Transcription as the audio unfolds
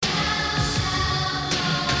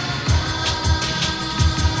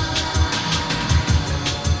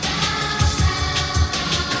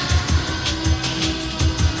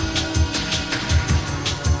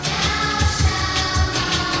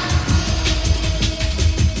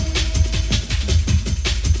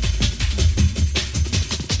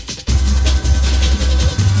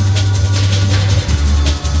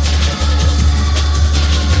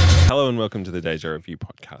welcome to the Deja Review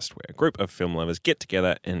podcast, where a group of film lovers get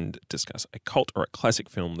together and discuss a cult or a classic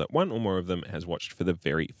film that one or more of them has watched for the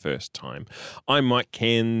very first time. I'm Mike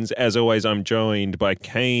Cairns. As always, I'm joined by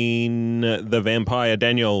Kane the Vampire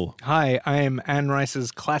Daniel. Hi, I am Anne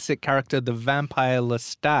Rice's classic character, the Vampire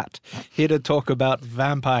Lestat, here to talk about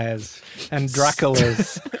vampires and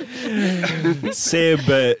Draculas. Seb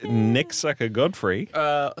Necksucker Godfrey.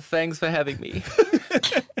 Thanks for having me.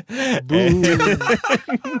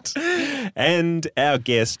 and our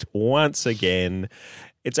guest once again,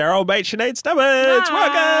 it's our old mate Sinead Stubbins.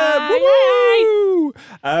 Welcome! Woo!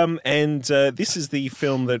 This is the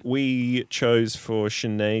film that we chose for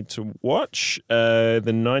Sinead to watch, the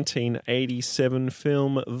 1987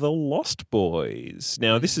 film The Lost Boys.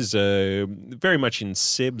 Now, this is very much in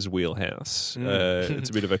Seb's wheelhouse. It's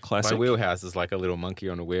a bit of a classic. My wheelhouse is like a little monkey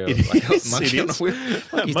on a wheel. It Like a is, monkey it on a is. wheel.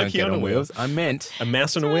 Monkeys Monkey don't on get a on wheel. wheels. I meant A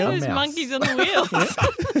mouse on a wheel? Those monkeys on the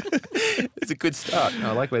wheels. it's a good start.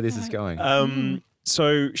 I like where this is going.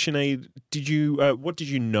 So, Sinead, what did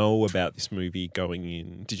you know about this movie going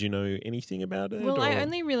in? Did you know anything about it? Well, or? I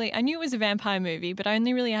knew it was a vampire movie, but I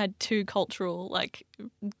only really had two cultural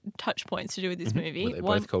touch points to do with this movie. Were they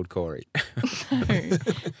both called Corey?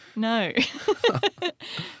 No.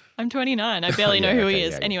 I'm 29. I barely know who he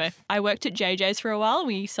is. Yeah. Anyway, I worked at JJ's for a while.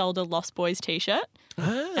 We sold a Lost Boys t-shirt.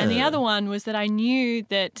 And the other one was that I knew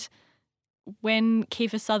that when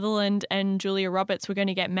Kiefer Sutherland and Julia Roberts were going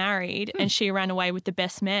to get married and she ran away with the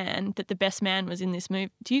best man, that the best man was in this movie.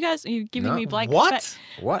 Are you giving me blank? What?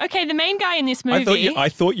 What? Okay, the main guy in this movie. I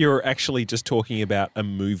thought you were actually just talking about a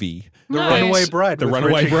movie. The No. Runaway Bride. The with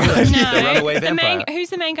Runaway Richard Bride. Gere. No, The runaway vampire. who's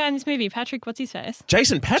the main guy in this movie? Patrick, what's his face?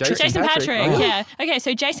 Jason Patrick. Jason Jason Patrick, Patrick. Oh. yeah. Okay,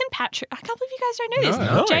 so Jason Patrick, I can't believe you guys don't know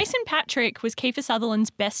this. No. Jason Patrick was Kiefer Sutherland's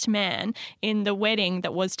best man in the wedding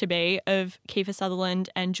that was to be of Kiefer Sutherland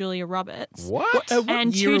and Julia Roberts. What? What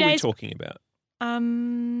And year 2 are we days- talking about? I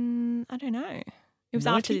don't know. It was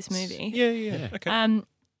after this 90s? movie. Yeah. Okay.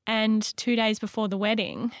 And 2 days before the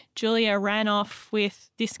wedding, Julia ran off with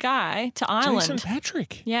this guy to Ireland. Jason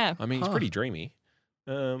Patrick. Yeah. I mean, he's pretty dreamy.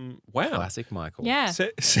 Wow. Classic Michael. Yeah.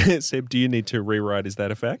 Seb, do you need to rewrite? Is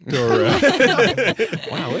that a fact? Or,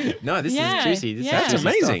 Wow. No, this Yeah, is juicy. This yeah. is That's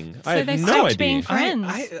juicy amazing. stuff. I So had they no stopped idea. being friends.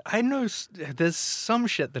 I know there's some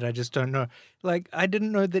shit that I just don't know. Like, I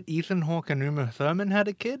didn't know that Ethan Hawke and Uma Thurman had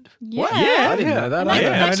a kid. Yeah. What? Yeah. I didn't know that. And Yeah,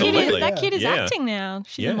 that, absolutely. that kid is Yeah. acting now.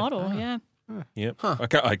 She's Yeah. a model, yeah. Yep. Huh.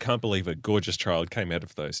 I can't believe a gorgeous child came out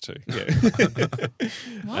of those two. Yeah.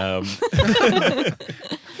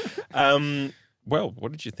 Well,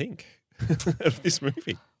 what did you think of this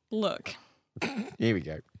movie? Look, Here we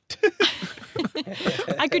go.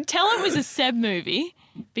 I could tell it was a Seb movie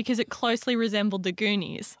because it closely resembled The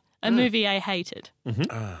Goonies, a movie I hated.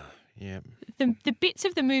 Yeah. The bits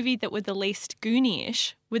of the movie that were the least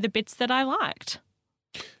Goonie-ish were the bits that I liked.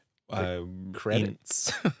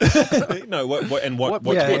 Credits. No, what yeah,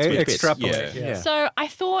 what's bits? extrapolate. Yeah. Yeah. So I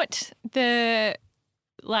thought the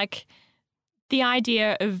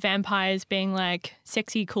idea of vampires being like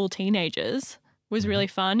sexy, cool teenagers was really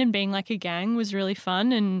fun, and being like a gang was really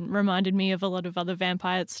fun and reminded me of a lot of other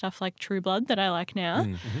vampire stuff like True Blood that I like now.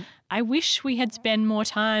 I wish we had spent more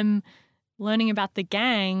time learning about the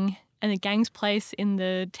gang and the gang's place in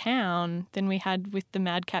the town than we had with the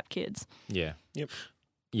Madcap kids. Yeah. Yep.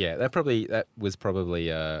 Yeah, that was probably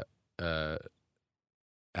a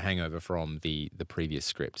hangover from the previous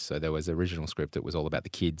script. So there was an original script that was all about the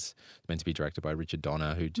kids, meant to be directed by Richard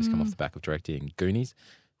Donner, who'd just come off the back of directing Goonies,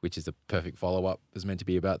 which is a perfect follow-up. It was meant to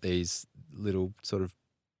be about these little sort of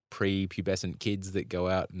pre-pubescent kids that go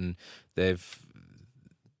out and they've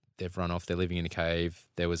run off. They're living in a cave.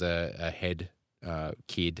 There was a head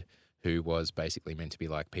kid who was basically meant to be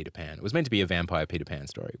like Peter Pan. It was meant to be a vampire Peter Pan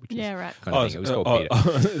story, which Yeah, is right. kind of thing. It was called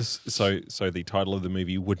Peter. So the title of the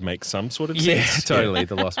movie would make some sort of Yeah, sense. totally.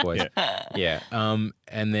 The Lost Boys. Yeah.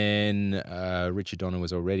 And then Richard Donner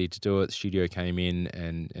was all ready to do it. The studio came in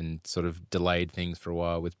and sort of delayed things for a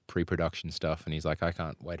while with pre-production stuff. And he's like, I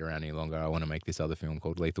can't wait around any longer. I want to make this other film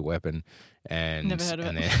called Lethal Weapon. And Never heard of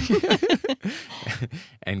and it. Then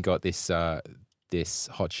and got this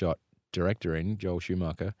hotshot director in, Joel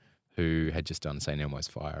Schumacher, who had just done St. Elmo's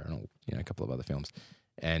Fire and a couple of other films,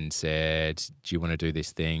 and said, do you want to do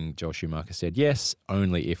this thing? Joel Schumacher said, yes,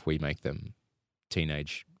 only if we make them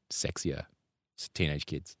sexier teenage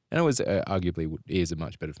kids. And it was arguably is a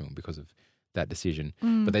much better film because of that decision.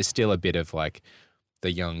 But there's still a bit of like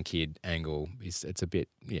the young kid angle. It's a bit,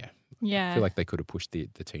 I Yeah. feel like they could have pushed the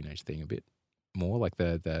teenage thing a bit more? Like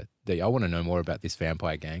the I want to know more about this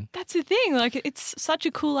vampire gang. That's the thing. Like, it's such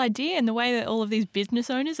a cool idea, and the way that all of these business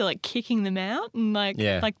owners are like kicking them out, and like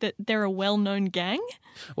that they're a well-known gang.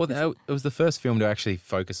 Well, it was the first film to actually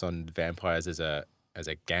focus on vampires as a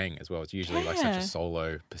gang as well. It's usually like such a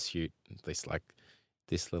solo pursuit. This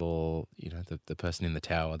little, the person in the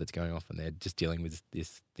tower that's going off and they're just dealing with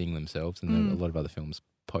this thing themselves. And a lot of other films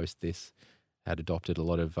post this had adopted a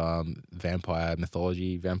lot of vampire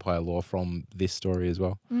mythology, vampire lore from this story as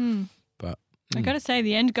well. But I got to say,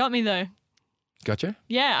 the end got me though. Gotcha?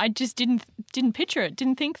 Yeah, I just didn't picture it.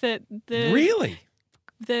 Didn't think that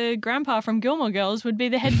the grandpa from Gilmore Girls would be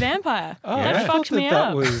the head vampire. That fucked me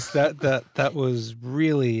up. That was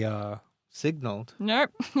really signaled. Nope.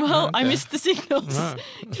 Well, I missed the signals. No.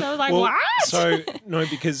 So I was like, what? So no,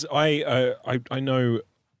 because I know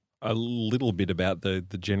a little bit about the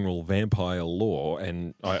general vampire lore,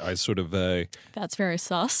 and I sort of That's very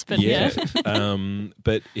sus, but yeah.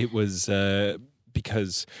 But it was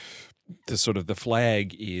because the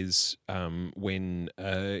flag is when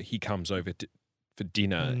he comes over for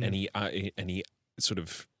dinner, and he sort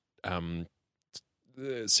of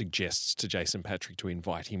suggests to Jason Patrick to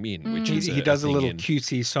invite him in, which is he does a little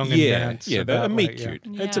cutesy song and dance. Yeah, about, a meet like, cute.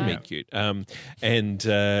 It's a meet cute.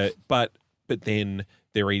 But then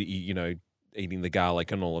they're eating the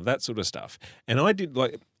garlic and all of that sort of stuff. And I did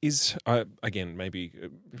again, maybe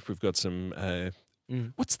if we've got some.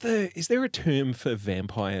 Is there a term for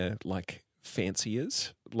vampire like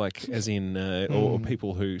fanciers, like as in or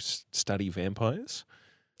people who study vampires?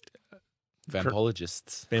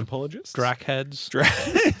 Vampologists. Dracheads.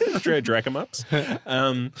 Dracamups.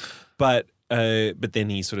 But then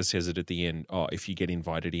he sort of says it at the end, if you get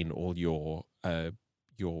invited in, all your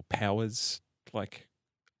powers like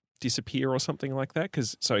disappear or something like that.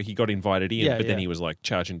 So he got invited in, but then he was like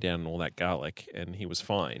charging down all that garlic and he was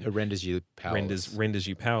fine. It renders you powerless. Renders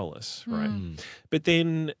you powerless, right? But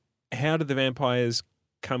then how did the vampires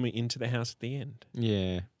come into the house at the end?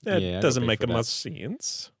 Yeah. That doesn't make much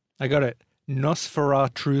sense. I got it.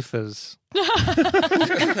 Nosferatuthers. The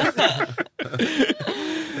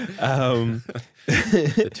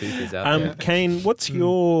tooth is out there. Kane, what's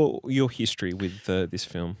your history with this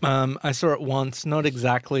film? I saw it once, not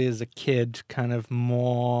exactly as a kid, kind of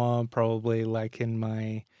more probably like in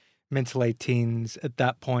my mid to late teens. At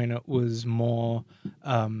that point, it was more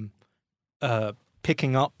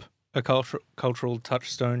picking up a cultural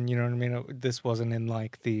touchstone. You know what I mean? This wasn't in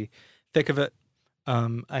like the thick of it.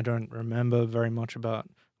 I don't remember very much about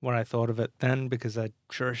what I thought of it then because I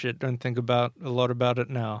sure shit don't think a lot about it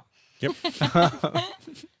now. Yep.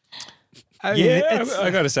 I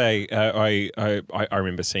got to say, I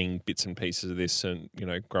remember seeing bits and pieces of this, and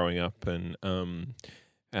growing up, and I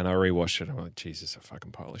rewatched it. I'm like, Jesus, a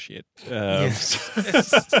fucking pile of shit.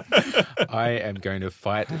 I am going to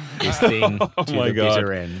fight this thing to the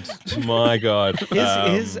bitter end. My God.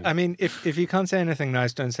 I mean, if you can't say anything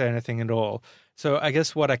nice, don't say anything at all. So I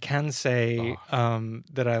guess what I can say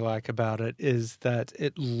that I like about it is that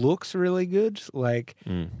it looks really good, like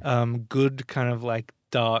good kind of like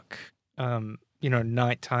dark, nighttime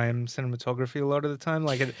cinematography a lot of the time.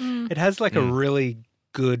 Like it has like a really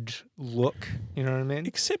good look, you know what I mean?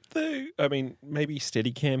 Except maybe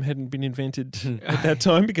Steadicam hadn't been invented at that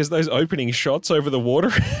time because those opening shots over the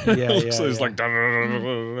water,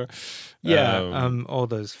 all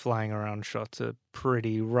those flying around shots are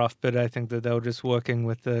pretty rough, but I think that they were just working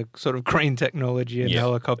with the sort of crane technology and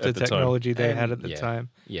helicopter technology they had at the time.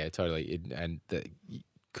 Yeah, totally.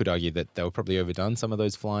 Could argue that they were probably overdone some of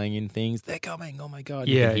those flying in things. They're coming, oh my God.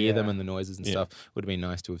 You can hear them and the noises and stuff. Would have been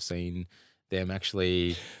nice to have seen them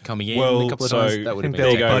actually coming in a couple of times. That would have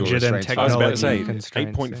been budget and technology. I was about to say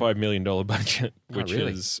constraints, $8.5 million budget, which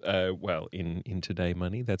is in today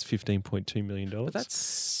money, that's $15.2 million. But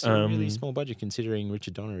that's a really small budget considering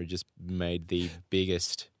Richard Donner had just made the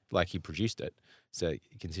biggest, like he produced it. So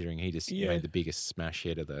considering he just made the biggest smash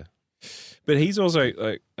hit of the. But he's also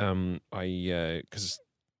like because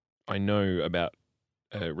I know about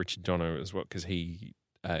Richard Donner as well because he.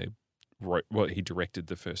 He directed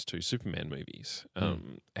the first two Superman movies,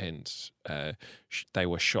 and they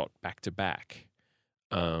were shot back to back.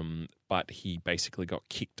 But he basically got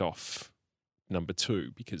kicked off number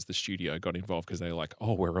two because the studio got involved because they were like,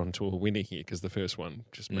 "Oh, we're onto a winner here," because the first one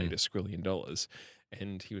just made $1 squillion,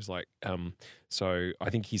 and he was like, so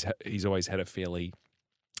I think he's always had a fairly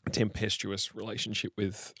tempestuous relationship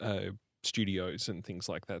with studios and things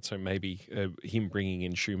like that. So maybe him bringing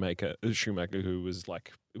in Schumacher, who was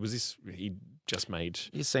like, he just made.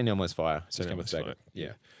 You St. Elmo's Fire.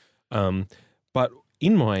 Yeah. But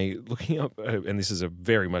in my looking up, and this is a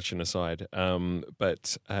very much an aside,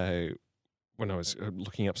 but when I was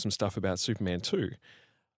looking up some stuff about Superman 2,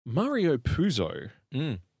 Mario Puzo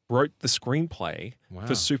wrote the screenplay Wow.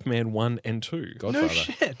 for Superman 1 and 2. Godfather. No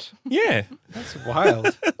shit. Yeah. That's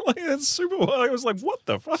wild. Like, that's super wild. I was like, what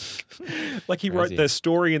the fuck? Like, he wrote Crazy. the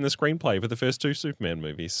story and the screenplay for the first 2 Superman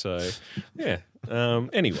movies. So, yeah.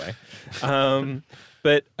 Anyway.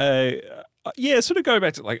 But, yeah, sort of go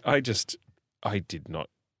back to, like, I did not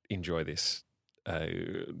enjoy this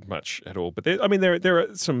much at all. But, there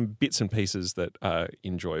are some bits and pieces that are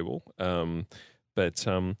enjoyable. But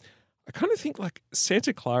I kind of think like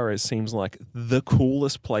Santa Clara seems like the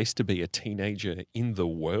coolest place to be a teenager in the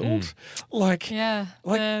world. Like, Yeah.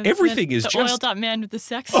 like everything is the just oiled up man with the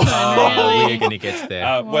saxophone. Oh, really. we're going to get to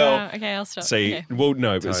there. Well, Wow. Okay, I'll stop. see, Okay. well,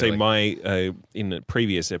 no, but see, Totally. my in a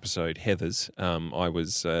previous episode, Heather's, I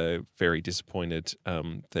was very disappointed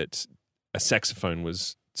that a saxophone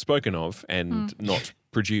was spoken of and not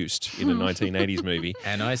produced in a 1980s movie.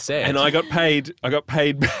 And I said, And I got paid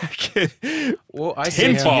back. well, I said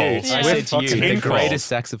to you, tenfold. I said to you, the Tenfold. greatest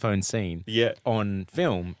saxophone scene Yeah. on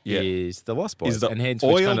film Yeah. is The Lost Boys, Is the and hence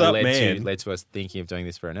which oiled kind of up led man. led to us thinking of doing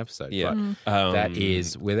this for an episode. Yeah. But that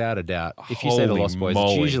is without a doubt. If you say The Holy Lost Boys,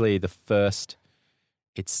 moly. it's usually the first.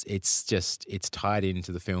 It's tied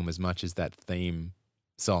into the film as much as that theme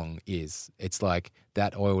song is. It's like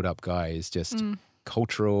that oiled up guy is just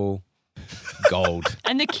cultural gold.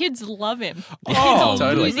 And the kids love him. The Oh, kids are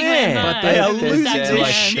totally. losing Man, their but mind. they are The losing saxophone. their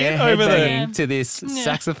shit they're over there. headbanging to this Yeah.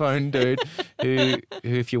 saxophone dude who,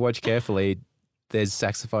 if you watch carefully, there's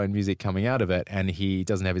saxophone music coming out of it, and he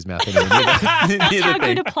doesn't have his mouth anywhere near the, That's near how the good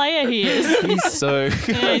thing. a player he is. He's so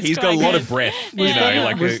Yeah, He's got a quite lot good. of breath. Was You know, that-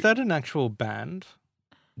 like Was that an actual band?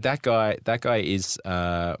 that guy is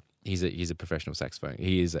he's a professional saxophone.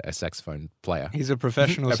 He is a saxophone player. He's a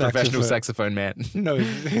professional A professional saxophone. saxophone man. No,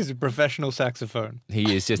 he's a professional saxophone.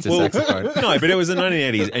 He is just a Well, saxophone. No, but it was the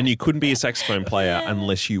 1980s, and you couldn't be a saxophone player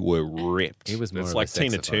unless you were ripped. He was more It's of a like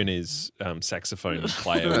Tina saxophone. Turner's saxophone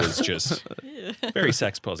player was just very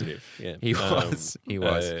sax positive. Yeah, He was. He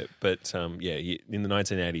was. But yeah, in the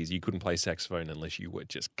 1980s, you couldn't play saxophone unless you were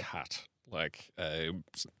just cut. Like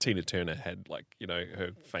Tina Turner had, like, you know,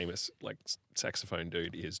 her famous like saxophone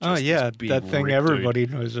dude is. Just Oh yeah, this big, that thing ripped everybody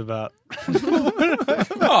knows about. Dude.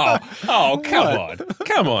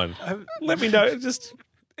 Come on. Let me know. Just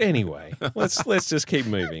anyway, let's just keep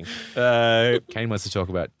moving. Kane wants to talk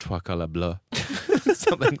about Trois Couleurs Bleu.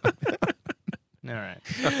 Something like that. All right.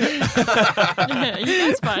 You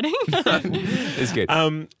guys fighting? It's good.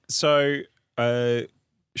 So,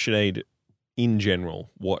 Sinead, in general,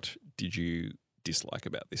 what did you dislike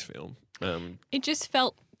about this film? It just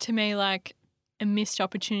felt to me like a missed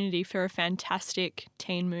opportunity for a fantastic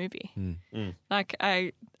teen movie. Like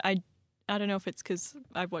I don't know if it's because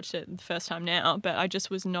I watched it the first time now, but I just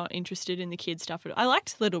was not interested in the kid stuff at all. I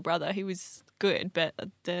liked Little Brother; he was good, but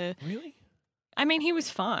Really? I mean, he was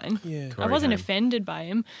fine. Yeah. I Corey wasn't Haim. offended by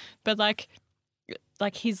him, but like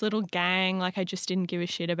his little gang, like I just didn't give a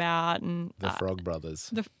shit about. And The Frog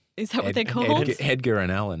Brothers. is that what they're called? Edgar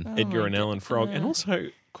and Allan. Edgar my and Allan Frog, and also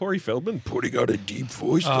Corey Feldman putting on a deep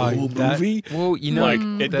voice the Oh, whole that- movie. Well, you know,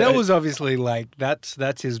 Like, That was obviously like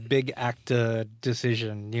that's his big actor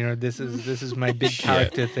decision. You know, this is my big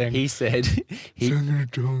character thing. he said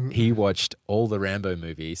he watched all the Rambo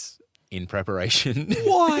movies in preparation.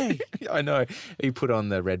 Why? I know. He put on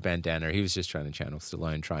the red bandana. He was just trying to channel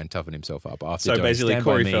Stallone, try and toughen himself up after So doing basically, Stand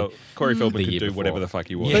By Corey, Me. Corey Feldman The could year do before. whatever the fuck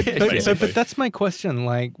he Yeah. wants. But that's my question.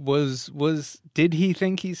 Like, did he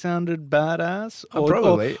think he sounded badass?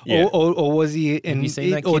 Probably. Yeah. Or was he in? you seen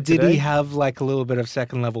that Or kid did today? he have like a little bit of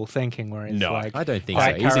second level thinking where it's No, like, I don't think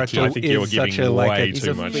that so. He's a character kid. I think you were is giving such a, like, way a-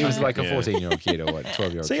 too much. He was like a Yeah. 14-year-old kid or what,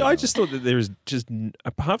 12-year-old See, kid. I just thought that there was just,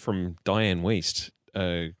 apart from Diane Wiest,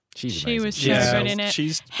 She's She amazing. was so Yeah. good in it.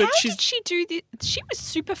 but How she's did she do this? She was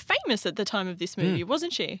super famous at the time of this movie,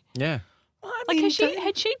 wasn't she? Yeah. Like, had she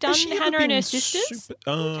done has she ever Hannah and been her sisters? super-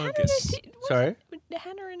 I Hannah guess. Sorry?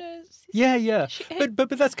 Hannah and her sisters? Yeah. She- But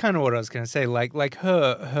that's kind of what I was going to say. Like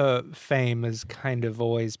her fame has kind of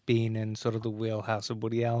always been in sort of the wheelhouse of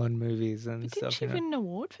Woody Allen movies and Didn't stuff. she you know? win an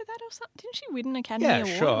award for that or something? Didn't she win an Academy Yeah,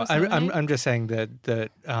 Award? sure. Or something? I'm just saying that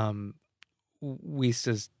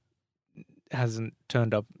Weiss hasn't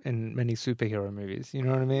turned up in many superhero movies. You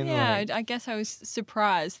know what I mean? Yeah, Like, I guess I was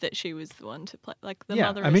surprised that she was the one to play. Like the yeah.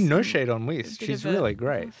 mother. I mean, is no a shade on Weiss. bit She's of a really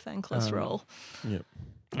great, thankless role. and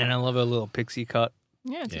I love her little pixie cut.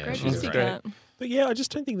 Yeah, it's Yeah, a great she's music great. cut. But yeah, I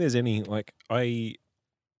just don't think there's any, like,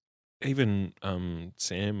 even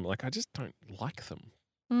Sam, like, I just don't like them.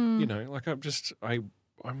 Mm. You know, like, I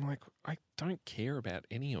I'm like, I don't care about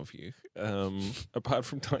any of you, apart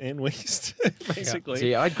from Diane Wiest, basically.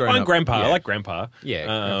 See, I'd grown I'm up. Grandpa. Yeah. I like Grandpa.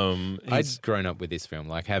 Yeah, I'd He's- grown up with this film,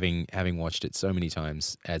 like having watched it so many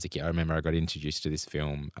times as a kid. I remember I got introduced to this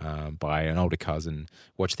film by an older cousin.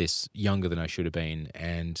 Watched this younger than I should have been,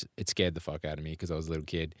 and it scared the fuck out of me because I was a little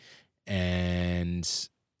kid. And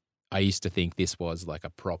I used to think this was like a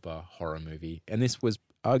proper horror movie, and this was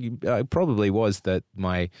probably was that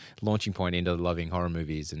my launching point into loving horror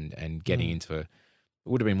movies and getting into it.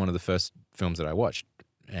 Would have been one of the first films that I watched,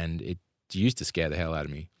 and it used to scare the hell out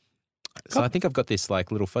of me. So I think I've got this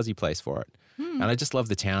like little fuzzy place for it. And I just love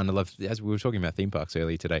the town. I love, as we were talking about theme parks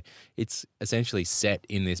earlier today, it's essentially set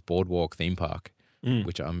in this boardwalk theme park,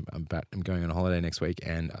 which I'm going on a holiday next week,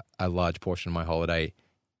 and a large portion of my holiday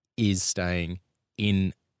is staying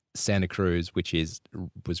in Santa Cruz, which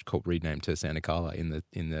was called renamed to Santa Carla in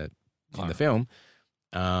the film,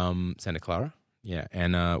 Santa Clara. Yeah,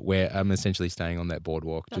 and where I'm essentially staying on that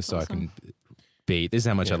boardwalk That's just so awesome. I can be. This is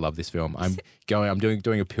how much I love this film. I'm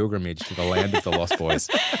doing a pilgrimage to the land of the Lost Boys.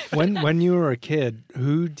 When you were a kid,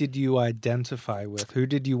 who did you identify with? Who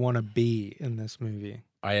did you want to be in this movie?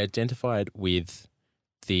 I identified with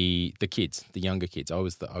the kids, the younger kids. I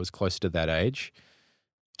was closer to that age.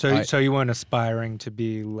 So you weren't aspiring to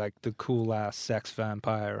be like the cool ass sex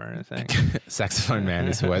vampire or anything. Saxophone man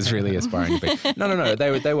is who I was really aspiring to be. No.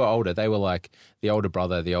 They were older. They were like the older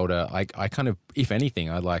brother, the older. I kind of, if anything,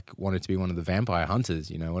 I like wanted to be one of the vampire hunters.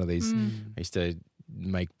 You know, one of these. I used to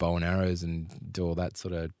make bow and arrows and do all that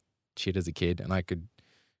sort of shit as a kid, and I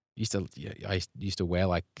used to wear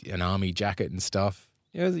like an army jacket and stuff.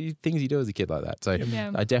 You know, things you do as a kid like that. So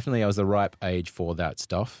Yeah. I was the ripe age for that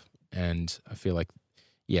stuff, and I feel like.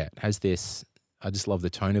 Yeah, it has this. I just love the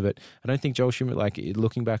tone of it. I don't think Joel Schumacher, like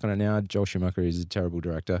looking back on it now, Joel Schumacher is a terrible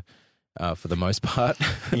director for the most part.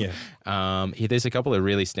 Yeah. There's a couple of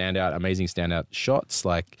really amazing standout shots,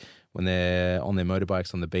 like when they're on their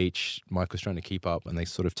motorbikes on the beach. Michael's trying to keep up, and they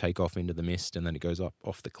sort of take off into the mist, and then it goes up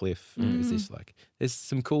off the cliff. And there's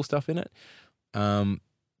some cool stuff in it.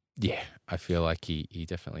 Yeah, I feel like he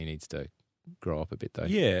definitely needs to grow up a bit though.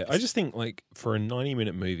 Yeah, I just think like for a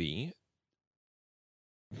 90-minute movie,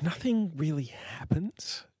 nothing really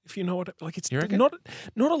happens. If you know what, like it's You reckon? not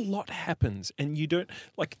a lot happens, and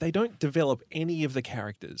they don't develop any of the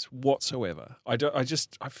characters whatsoever. I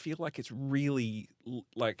feel like it's really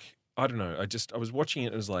like, I don't know. I was watching it,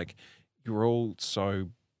 and it was like, you're all so,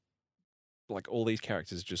 like all these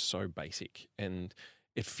characters are just so basic, and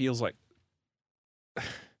it feels like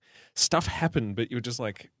stuff happened, but you're just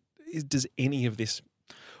like, does any of this?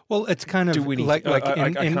 Well, it's kind of Do anything. like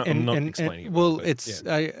I'm not explaining it, well, but,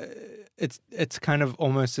 it's kind of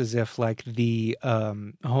almost as if like the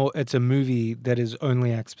it's a movie that is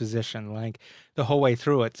only exposition. Like the whole way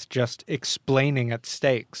through, it's just explaining its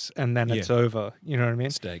stakes, and then it's over. You know what I mean?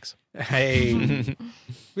 Stakes. Hey,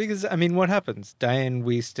 because I mean, what happens? Diane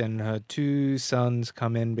Wiest and her two sons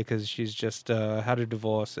come in because she's just had a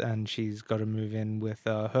divorce, and she's got to move in with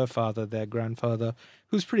her father, their grandfather,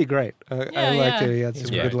 who's pretty great. I liked it. He had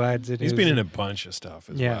some good lines. He's been in a bunch of stuff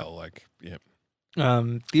as well. Like, yeah.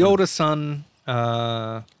 The older son,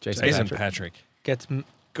 Jason Patrick. gets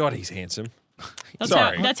God, he's handsome. That's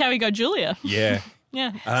Sorry. that's how he got Julia. Yeah.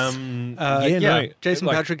 Yeah. Jason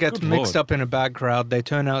like, Patrick gets good mixed Lord. up in a bad crowd. They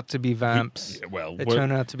turn out to be vamps. Well, They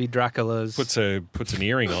turn out to be Draculas. puts an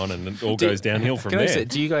earring on, and it all goes downhill from Can I there. say,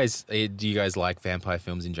 do you guys like vampire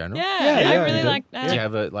films in general? Yeah, Yeah, I yeah, really I like Do you that.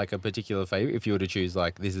 have a particular favorite? If you were to choose,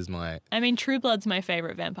 like, this is my. I mean, True Blood's my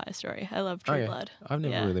favorite vampire story. I love True Blood. I've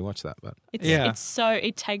never Yeah. really watched that, but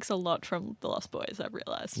It takes a lot from The Lost Boys, I've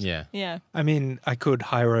realized. yeah. Yeah. I mean, I could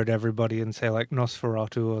high road everybody and say like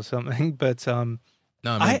Nosferatu or something, but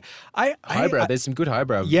No, I mean, highbrow. There's some good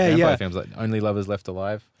highbrow vampire films, like Only Lovers Left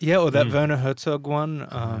Alive. or that Werner Herzog one.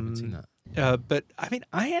 I haven't seen that. But I mean,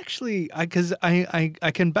 because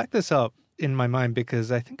I can back this up in my mind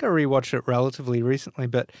because I think I rewatched it relatively recently.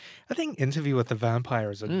 But I think Interview with the Vampire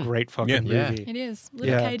is a great fucking Yeah. movie. It is. Little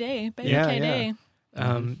Yeah. KD. Baby Yeah,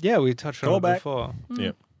 KD. We touched on Call it back. before.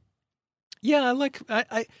 Yeah. Yeah,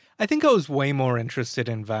 I think I was way more interested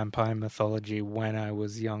in vampire mythology when I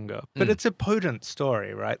was younger. But it's a potent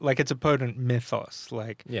story, right? Like it's a potent mythos.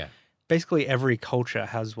 Like Yeah. basically every culture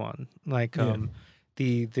has one. Like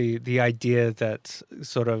the idea that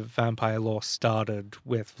sort of vampire lore started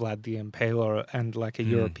with Vlad the Impaler and like a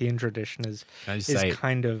European tradition is Can I just say,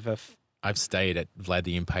 kind of I've stayed at Vlad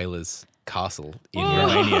the Impaler's castle in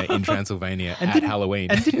Romania, in Transylvania, at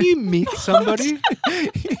Halloween. And didn't you meet somebody?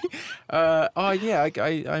 I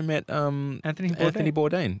met Anthony Bourdain. Anthony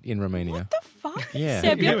Bourdain in Romania. What the fuck? Yeah.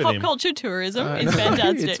 Seb, Yeah, your with pop him. culture tourism I is know.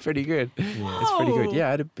 fantastic. It's pretty good. It's pretty good. Yeah,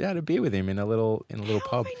 I had a beer with him in a little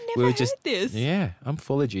pub. I never heard this. Yeah, I'm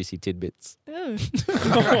full of juicy tidbits. Oh.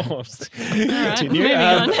 All right, moving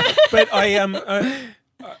on. But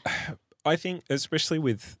I think, especially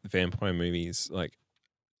with vampire movies, like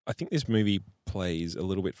I think this movie plays a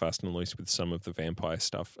little bit fast and loose with some of the vampire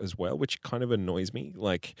stuff as well, which kind of annoys me.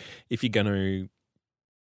 Like if you're gonna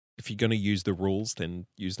use the rules, then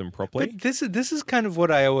use them properly. But this is kind of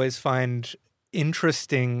what I always find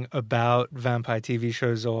interesting about vampire TV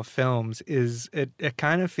shows or films is it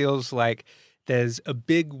kind of feels like there's a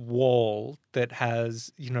big wall that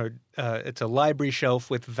has, it's a library shelf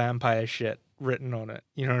with vampire shit written on it.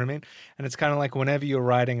 You know what I mean? And it's kind of like whenever you're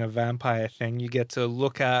writing a vampire thing, you get to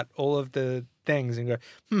look at all of the things and go,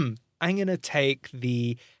 I'm going to take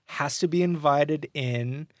the has to be invited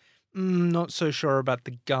in. Not so sure about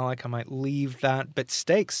the garlic. I might leave that, but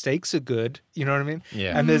steaks are good. You know what I mean?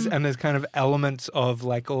 Yeah. And there's kind of elements of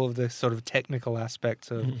like all of the sort of technical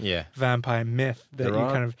aspects of Yeah. vampire myth that There you are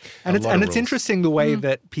kind of a and it's lot of it's rules. interesting the way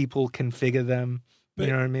that people configure them. But-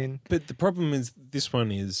 You know what I mean? But the problem is this one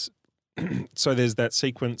is so there's that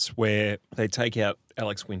sequence where they take out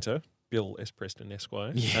Alex Winter, Bill S. Preston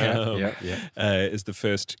Esquire, Yeah. as the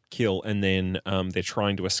first kill, and then they're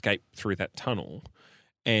trying to escape through that tunnel,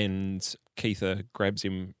 and Keitha grabs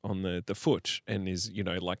him on the foot and is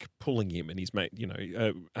like pulling him, and he's made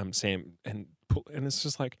Sam and it's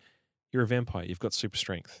just like, you're a vampire, you've got super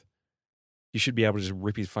strength. You should be able to just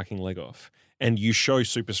rip his fucking leg off. And you show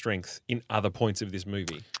super strength in other points of this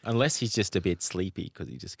movie. Unless he's just a bit sleepy because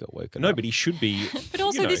he just got woken No, up. but he should be. But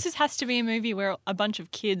also, this has to be a movie where a bunch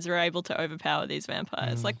of kids are able to overpower these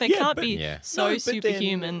vampires. Like they Yeah, can't but- be Yeah. so No, but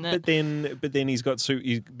superhuman then, that. but then he's got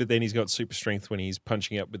super strength when he's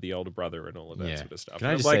punching up with the older brother and all of that Yeah. sort of stuff. Can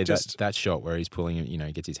I And just say that shot where he's pulling him,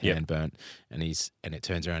 he gets his Yeah. hand burnt and it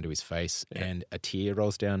turns around to his face Yeah. and a tear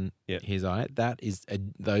rolls down Yeah. his eye. That is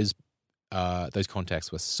those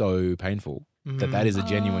contacts were so painful that is a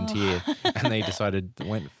genuine tear. And they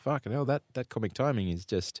went, fuck hell, that comic timing is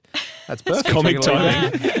that's perfect. comic I can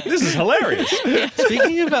leave timing. that. This is hilarious.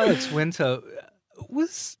 Speaking of Alex Winter,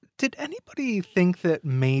 did anybody think that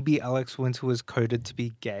maybe Alex Winter was coded to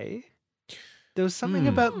be gay? There was something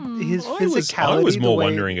about his physicality. I was the more way-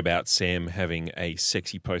 wondering about Sam having a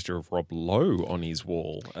sexy poster of Rob Lowe on his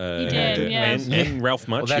wall. He did, yeah. and Ralph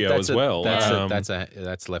Macchio as well.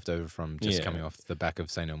 That's left over from just Yeah. coming off the back of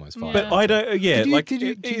St. Elmo's Fire. But I don't. Yeah, Did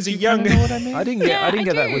you he's a kinda young. know what I mean? I didn't get Yeah, I didn't I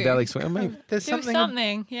get that do. with Alex Winter. I mean, There's There was something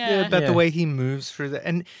something, Yeah, yeah. about Yeah. the way he moves through the,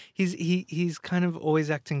 and he's kind of always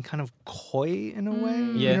acting kind of coy in a way.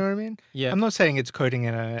 Yeah. You know what I mean? yeah. I'm not saying it's coding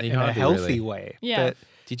in He a hardly healthy really- way. Yeah. But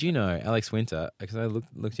Did you know Alex Winter? Because I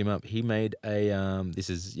looked him up. He made this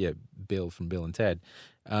is Bill from Bill and Ted.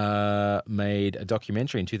 Made a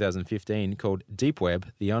documentary in 2015 called Deep Web: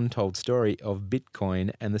 The Untold Story of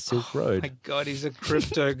Bitcoin and the Silk Road. my God, he's a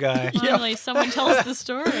crypto guy. Finally, someone tells the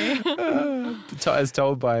story. As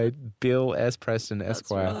told by Bill S. Preston That's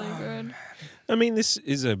Esquire. really good. I mean, this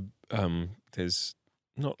is a. There's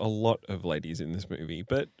not a lot of ladies in this movie,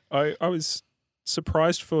 but I was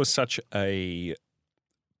surprised for such a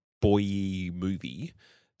boy-y movie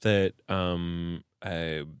that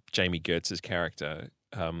Jamie Gertz's character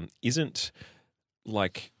isn't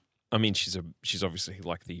like. I mean, she's obviously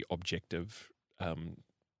like the object of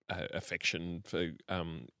affection for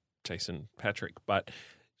Jason Patrick, but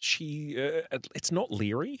she it's not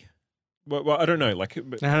leery. Well, I don't know. Like, I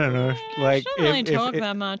don't know. Like, She don't really if- talk if-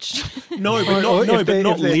 that much. no, but Or not if no, they- but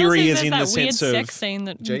not if they- leery Also, as in the there's that weird sense of. sex scene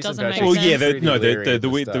that Jason doesn't make Patrick- Well, sense. yeah, Pretty leery at the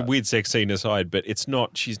the start. weird sex scene aside, but it's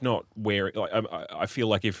not. She's not wearing. Like, I feel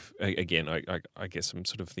like if again, I guess I'm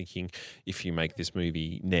sort of thinking if you make this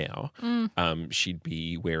movie now, she'd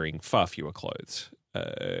be wearing far fewer clothes.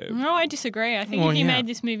 No, I disagree. I think Well, if you yeah. made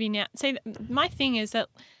this movie now, see, my thing is that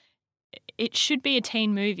it should be a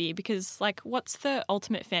teen movie because, like, what's the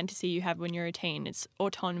ultimate fantasy you have when you're a teen? It's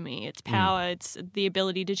autonomy, it's power, it's the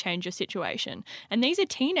ability to change your situation. And these are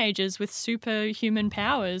teenagers with superhuman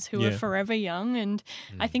powers who are Yeah. forever young. And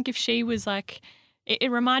I think if she was like, it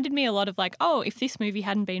reminded me a lot of like, oh, if this movie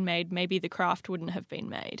hadn't been made, maybe The Craft wouldn't have been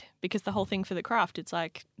made. Because the whole thing for The Craft, it's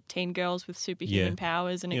like teen girls with superhuman Yeah.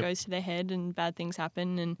 powers and it Yep. goes to their head and bad things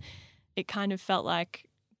happen. And it kind of felt like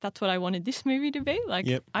that's what I wanted this movie to be. Like,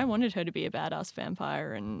 Yep. I wanted her to be a badass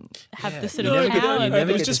vampire and have the sort You of never get- power. you but never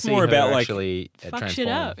it was get to just see more her about, like, actually fuck shit transform.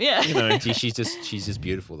 up. Yeah. You know, She's just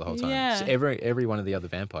beautiful the whole time. Yeah. So every one of the other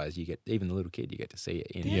vampires, you get, even the little kid, you get to see it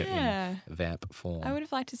in, Yeah. in vamp form. I would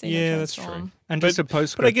have liked to see Yeah, her that's transform. true. And But- just a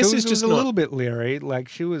postscript. but I guess it it's was just a not- little bit leery. Like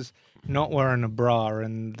she was not wearing a bra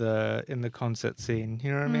in the concert scene.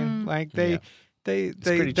 You know what I mean? Like Yeah. they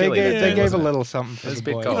pretty chilly gave, that they day, gave a wasn't it? little something for It was a the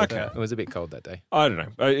bit boys cold. there. It was a bit cold that day. I don't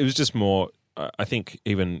know. It was just more. I think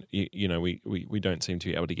even you know we don't seem to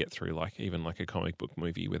be able to get through like even like a comic book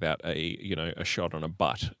movie without a shot on a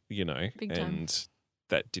butt, Big time. and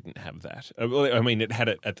that didn't have that. Well, I mean, it had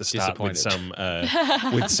it at the start with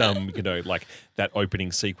Disappointed. some like that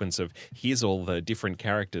opening sequence of here's all the different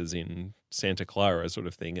characters in Santa Clara sort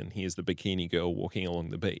of thing, and here's the bikini girl walking along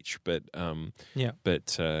the beach. But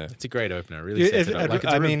It's a great opener. It really sets it up. Like,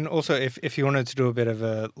 it's I a real- mean, also if you wanted to do a bit of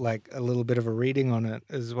a little bit of a reading on it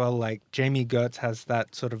as well, like Jamie Gertz has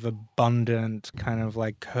that sort of abundant kind of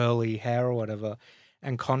like curly hair or whatever,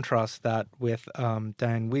 and contrast that with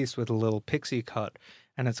Diane Weiss with a little pixie cut,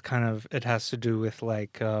 and it has to do with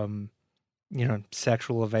like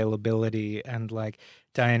sexual availability, and like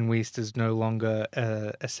Diane Weiss is no longer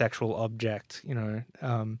a sexual object,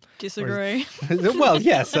 Disagree. well,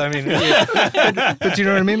 yes, I mean, but you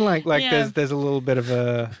know what I mean? Like Yeah. there's a little bit of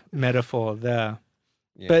a metaphor there,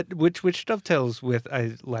 Yeah. but which dovetails with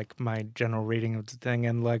like my general reading of the thing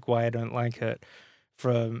and like why I don't like it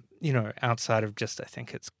from outside of just I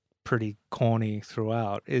think it's pretty corny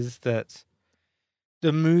throughout is that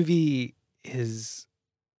the movie is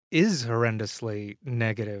horrendously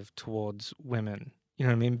negative towards women. You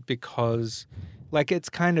know what I mean? Because like its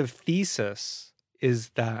kind of thesis is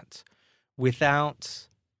that without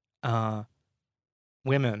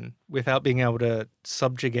women, without being able to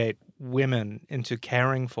subjugate women into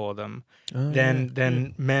caring for them,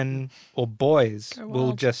 then men or boys Go will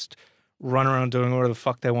wild. just run around doing whatever the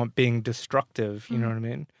fuck they want, being destructive. You know what I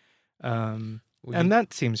mean? Well, And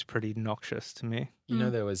that seems pretty noxious to me. you know,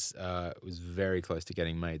 there was it was very close to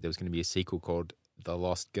getting made. There was going to be a sequel called The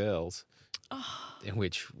Lost Girls, in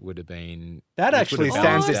which would have been That which would actually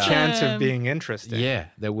have stands a balanced chance of Awesome. being interesting. Yeah,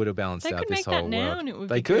 that would have balanced They out could this make whole that now world. and it would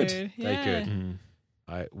They be could. good. They Yeah. could. Mm.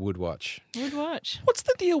 I would watch. Would watch. What's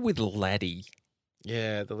the deal with Laddie?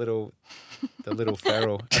 Yeah, the little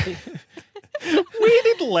feral. I think, Where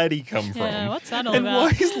did Laddie come from? Yeah, what's that all and why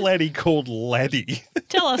about? is Laddie called Laddie?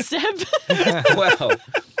 Tell us, Seb.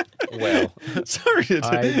 well, Sorry to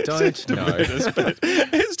I don't to know. this, but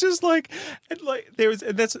it's just like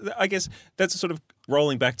that's I guess that's sort of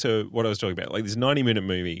rolling back to what I was talking about. Like this 90-minute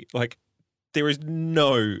movie, like there is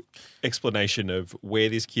no explanation of where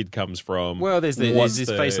this kid comes from. well, there's what's this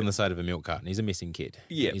face on the side of a milk carton. He's a missing kid.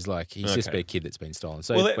 Yeah. he's just Okay. a kid that's been stolen.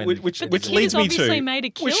 So Well, that- when, which But the kid leads is me obviously to made a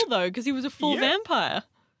kill which- though because he was a full Yeah. vampire.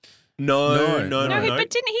 no. No, But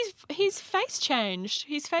didn't his face changed?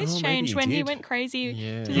 His face Oh, maybe changed he when he did. went crazy.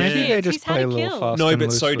 Yeah. To the Maybe kids. they just He's had play a a little kill. fast. No, and but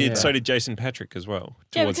loose so with did it. so did Jason Patrick as well.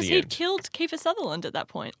 Yeah, Towards because the he'd end. killed Kiefer Sutherland at that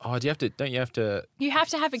point. oh, don't you have to? You have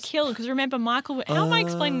to have a kill because remember Michael. How am I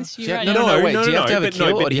explaining this to you? Yeah, right no, now? no, wait, do you have to have a but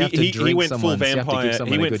kill or but do you have to he drink went full someone? So you have to give vampire.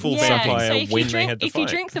 someone He a went good full Yeah, vampire so if when you they drink, had the if fight. you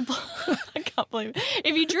drink the blood, I can't believe it.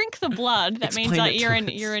 If you drink the blood, that means Explain that it you're to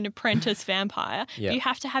us. you're an apprentice vampire. Yeah. You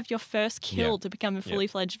have to have your first kill Yeah. to become a fully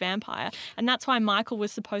fledged vampire, and that's why Michael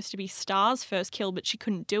was supposed to be Star's first kill, but she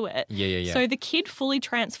couldn't do it. Yeah. So the kid fully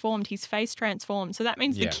transformed, his face transformed. So that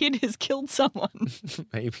means Yeah. the kid has killed someone.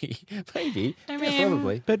 maybe. I Yeah, mean-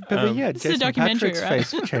 probably. But yeah, This is a Jason documentary, Patrick's right?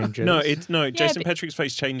 face changes. No. Jason but- Patrick's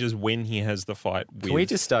face changes when he has the fight with. Can we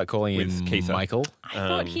just start calling him with Keitha. Michael? I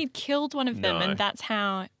thought he'd killed one of them, no. and that's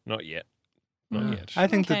how. Not yet. Not Mm. yet. I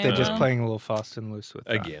think that Okay, they're just well. playing a little fast and loose with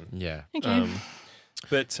that. Again. Yeah. Okay.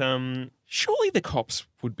 But surely the cops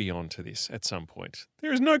would be on to this at some point.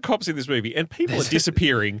 There is no cops in this movie, and people are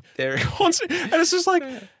disappearing There- constantly. And it's just like,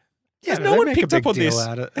 Yeah, has they no one make a picked up big on deal this?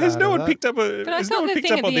 out of- Has out no of one that. picked up on? But I Has no thought one the picked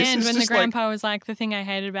thing up at on the this? end It's when the just like, grandpa was like, the thing I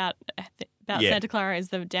hated about Yeah. Santa Clara is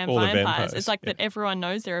the damn All the vampires. vampires, It's like yeah. that everyone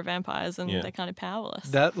knows there are vampires and Yeah. they're kind of powerless.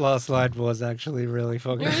 That last line was actually really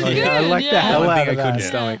fucking It was funny. I good, like the yeah. hell One out thing I of couldn't that.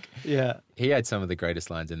 stomach. Yeah. He had some of the greatest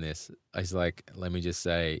lines in this. He's like, "Let me just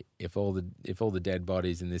say, if all the dead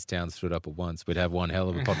bodies in this town stood up at once, we'd have one hell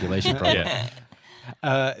of a population problem." yeah.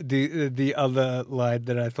 The other line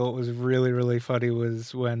that I thought was really, really funny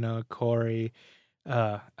was when Corey,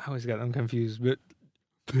 I always got them confused, but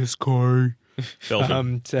this Corey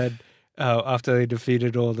Feldman. said, after they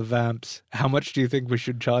defeated all the vamps, how much do you think we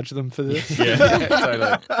should charge them for this? Yeah,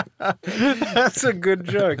 totally. That's a good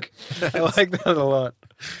joke. I like that a lot.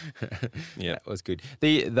 Yeah. That was good.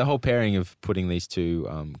 The whole pairing of putting these two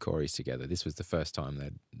Coreys together. This was the first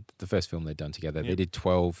film they'd done together. Yep. They did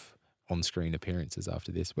 12 on-screen appearances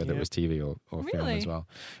after this, whether Yep. it was TV or film Really? as well.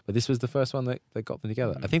 But this was the first one that got them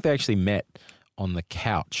together. I think they actually met on the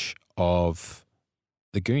couch of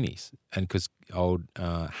the Goonies, and because old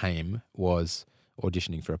Haim was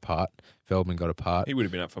auditioning for a part, Feldman got a part. He would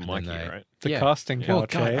have been up for And Mikey, then they- right? The Yeah. casting Well,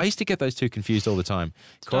 couch, God, eh? I used to get those two confused all the time.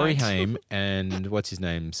 Corey Don't. Haim and what's his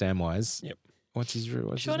name, Samwise. Yep. What's his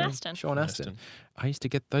Sean name? Astin. Sean Astin. I used to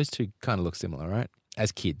get those two kind of look similar, right?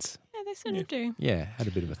 As kids. Yeah, they sort of do. Yeah, had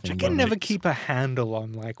a bit of a thing. I going can on. never keep a handle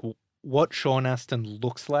on like what Sean Astin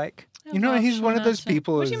looks like. I You know, love he's one Sean of those Astin.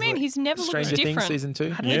 people. What do you who's mean? like- He's never looked Stranger Things different. season 2.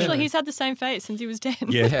 Yeah. Literally, he's had the same face since he was 10.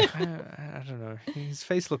 Yeah. I don't know. His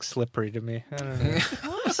face looks slippery to me. I don't know.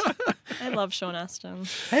 What? I love Sean Astin.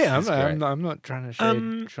 Hey, That's great. I'm not trying to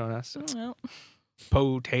shade Sean Astin. Well,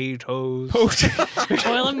 Potatoes.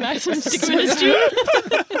 oil and mash and stick him in a stew.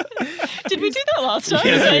 Did we do that last time?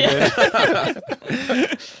 Yes, we Yeah.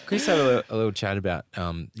 Can we just have a little chat about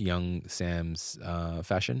young Sam's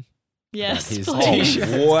fashion? Yes, His please.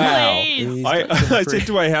 t-shirt. Wow. Please. He's I, got some I pretty- said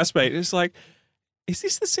to my housemate, it's like, is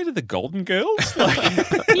this the set of the Golden Girls? Like,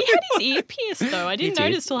 He had his ear pierced though. I didn't did.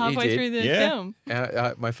 notice till He halfway did. through the Yeah. film.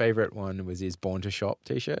 My favorite one was his Born to Shop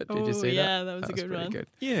T-shirt. Did you Oh, see that? yeah, that was a good pretty one. Good.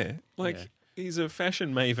 yeah, like Yeah. he's a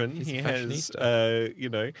fashion maven. He's a He has,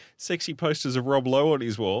 fashionista. sexy posters of Rob Lowe on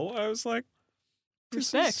his wall. I was like,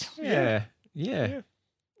 this is- Respect. Yeah.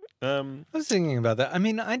 I was thinking about that. I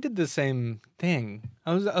mean, I did the same thing.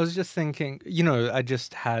 I was just thinking, I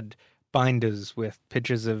just had binders with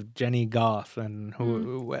pictures of Jenny Garth and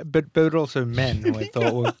but also men who I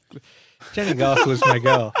thought were Jenny Garth was my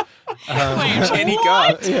girl. Wait, Jenny what?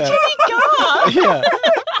 Garth. Yeah. Jenny Garth.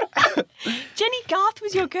 Yeah. Jenny Garth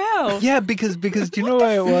was your girl. Yeah, because do you know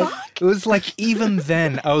why it was? It was like even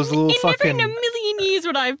then I was a little In never fucking in a million years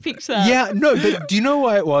would I have picked that. Yeah, no, but do you know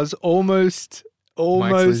why it was? Almost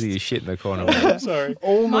Mike's losing his shit in the corner. sorry.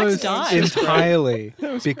 almost died. entirely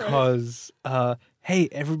because hey,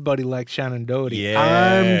 everybody likes Shannon Doherty. Yeah.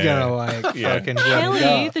 I'm gonna like Yeah. fucking Jenny Kelly,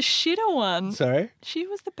 Garth. the shitter one. Sorry? She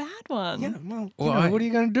was the bad one. Yeah, well, Well, what are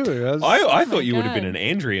you gonna do? I Oh thought you would have been God. an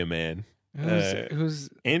Andrea man. Who's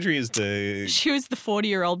Andrea's the She was the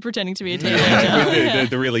 40-year-old pretending to be a with teenager.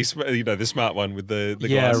 the really the smart one with the Yeah,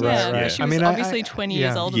 glasses. right, Yeah, right. she I was mean, obviously 20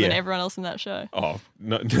 years yeah. older than Yeah. everyone else in that show. Oh,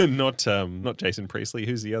 not Jason Priestley.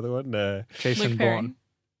 Who's the other one? Jason Luke Perry. Bourne?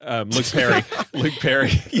 Luke Perry. Luke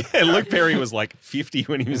Perry. Yeah, Luke Perry was like 50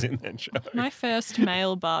 when he was in that show. My first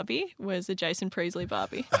male Barbie was a Jason Priestley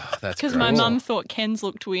Barbie. That's Because great. my mum thought Ken's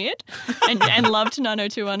looked weird and loved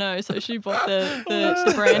 90210, so she bought the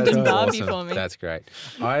Brandon That's Barbie awesome. for me. That's great.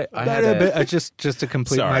 I No, had no, a, but just to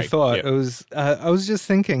complete my Sorry, thought, yeah. it was I was just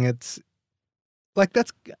thinking it's like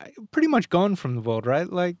that's pretty much gone from the world,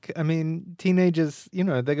 right? Like, I mean, teenagers,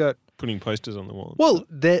 they got Putting posters on the wall. well,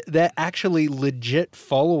 they're actually legit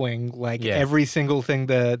following like Yeah. every single thing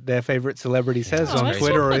that their favorite celebrity says Oh, on they still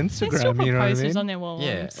Twitter or They Instagram. still put You know what I posters mean? on their wall. yeah,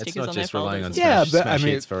 and it's stickers not on just their relying on folders. Yeah, smash, but smash I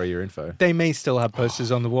mean- hits for all your info. They may still have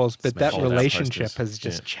posters on the walls, but that Fold out relationship posters. has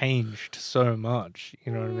just changed so much.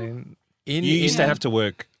 You know what I mean? In, you used to Yeah. have to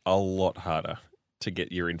work a lot harder to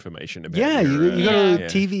get your information about Yeah, your, you got to yeah.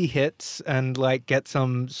 TV hits and like get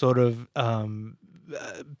some sort of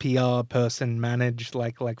PR person manage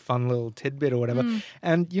like fun little tidbit or whatever. Mm.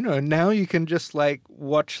 And now you can just like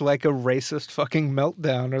watch like a racist fucking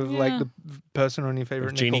meltdown of like Yeah. the person on your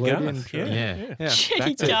favorite Jeannie Nickelodeon Garth. show. Yeah. Yeah. Jenny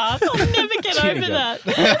Back to- Garth. I'll never get Jenny over Garth.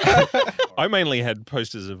 that. I mainly had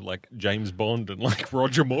posters of like James Bond and like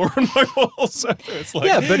Roger Moore on my wall. So it's like,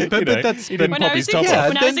 Yeah, but that's- he didn't When pop I his was a top kid, Yeah, off.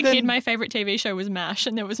 when I was a then- kid, my favorite TV show was MASH,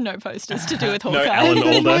 and there was no posters to do with No Hawkeye. Alan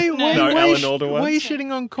Alda. Why No, are Alan you Alda why are you ones.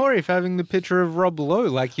 shitting on Corey for having the picture of Rob Lowe?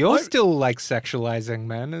 Like you're still like sexualizing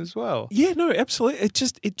men as well. Yeah, no, absolutely.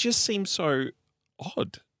 It just seems so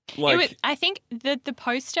odd. Like, I think that the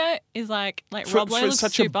poster is like For- Rob Lowe for looks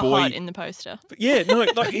such a super boy- hot in the poster. yeah, no,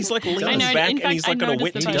 like he's like leaning know, back in and fact, he's I like got a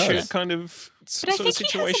wet noticed the t-shirt poster. kind of But I sort of think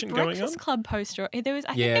situation he has a going on. Breakfast Club poster. I think there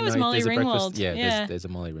was no, Molly there's a Ringwald. breakfast- Yeah, there's a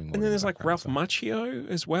Molly Ringwald. And in then there's the like background Ralph as well. Macchio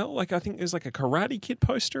as well. Like I think there's like a Karate Kid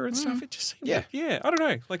poster and stuff. It just seemed Yeah. like, yeah, I don't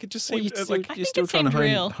know. Like it just Well, seemed you're like I you're think still it trying to seemed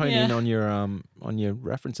real, hone in yeah. on your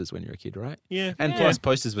references when you're a kid, right? yeah. And Yeah. plus,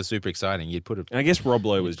 posters were super exciting. You'd put a I guess Rob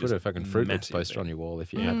Lowe was put just a fucking Fruit Loops massive poster then. on your wall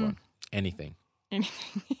if you had Mm. one. Anything.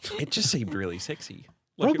 It just seemed really sexy.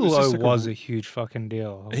 Rob it was Lowe just like was a huge fucking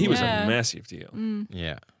deal. he was Yeah. a massive deal. Mm.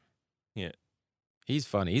 Yeah. Yeah. He's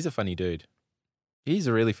funny. He's a funny dude. He's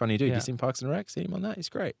a really funny dude. Yeah. You seen Parks and Rec? See him on that? He's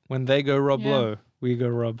great. When they go Rob Yeah. low, we go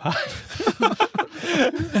Rob high.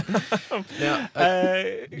 Now,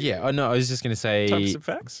 yeah, I know. I was just going to Time for say, some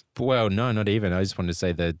facts. well, no, not even. I just wanted to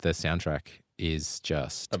say that the soundtrack is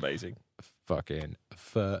just Amazing. fucking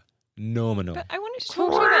phenomenal. But I wanted to talk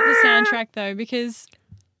to you about the soundtrack though, because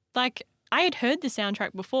like I had heard the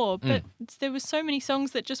soundtrack before, but there was so many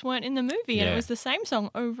songs that just weren't in the movie, and Yeah. it was the same song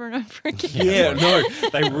over and over again. Yeah, no,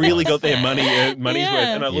 they really got their money's Yeah. worth.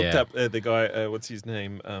 And I looked Yeah. up the guy. What's his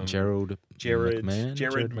name? Jared Jared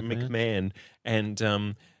McMahon. McMahon, and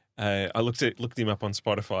I looked him up on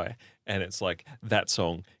Spotify, and it's like that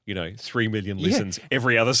song, 3 million Yeah. listens.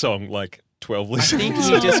 Every other song, like 12 I listens. think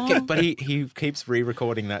he just, but he keeps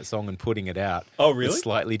re-recording that song and putting it out. Oh, with really?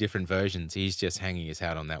 slightly different versions. He's just hanging his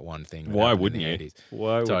hat on that one thing. that Why happened in wouldn't the you? 80s. Why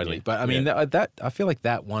wouldn't Totally. you? But I mean, Yeah. that I feel like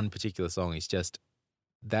that one particular song is just,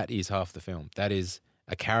 that is half the film. That is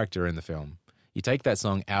a character in the film. You take that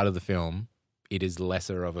song out of the film, it is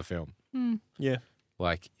lesser of a film. Yeah.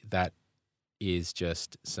 Like that is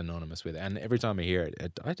just synonymous with it. And every time I hear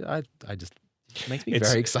it, I just, it makes me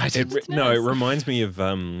very excited. It reminds me of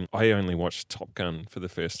I only watched Top Gun for the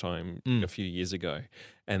first time Mm. a few years ago,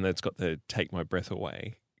 and it's got the "Take My Breath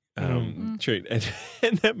Away" Mm. shoot,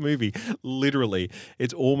 and that movie, literally,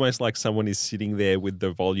 it's almost like someone is sitting there with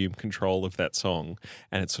the volume control of that song,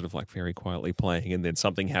 and it's sort of like very quietly playing, and then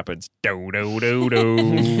something happens, do do do do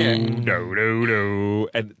do do do,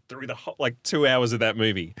 and through the whole, 2 hours of that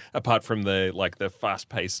movie, apart from the fast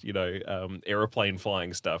paced, aeroplane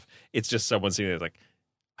flying stuff, it's just someone sitting there like,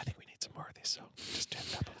 I think we need some more of this song. Just turn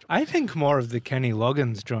it up a little. I think more of the Kenny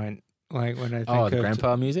Loggins joint. Like when I think Oh, the of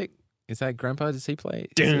grandpa music? Is that grandpa? Does he play?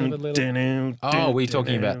 Dun, Is he the little- dun, dun, Oh, we're dun,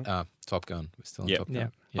 talking dun. about Top Gun. We're still on Yep. Top Gun. Yeah.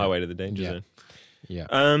 Yeah. Highway to the Danger Yeah. Zone. Yeah.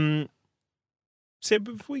 Seb,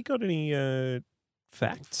 have we got any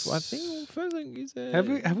facts? I think first thing is have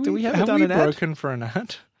we done an ad? broken for an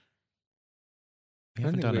ad? We I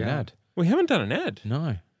haven't think done we an have. ad. We haven't done an ad.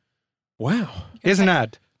 No. Wow. Here's an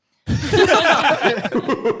ad.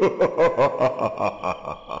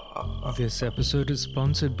 This episode is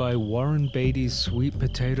sponsored by Warren Beatty's Sweet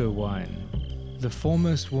Potato Wine. The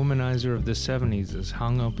foremost womanizer of the 70s has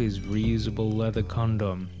hung up his reusable leather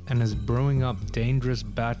condom and is brewing up dangerous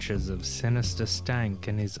batches of sinister stank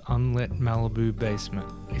in his unlit Malibu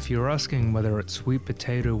basement. If you're asking whether it's sweet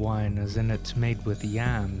potato wine as in it's made with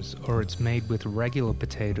yams or it's made with regular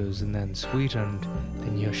potatoes and then sweetened,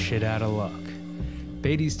 then you're shit out of luck.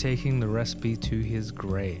 Beatty's taking the recipe to his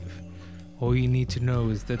grave. All you need to know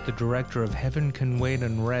is that the director of Heaven Can Wait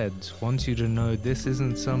and Reds wants you to know this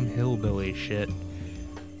isn't some hillbilly shit.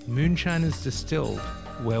 Moonshine is distilled,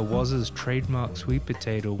 where Waz's trademark sweet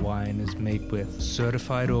potato wine is made with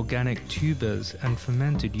certified organic tubers and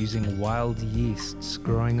fermented using wild yeasts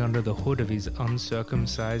growing under the hood of his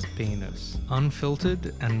uncircumcised penis.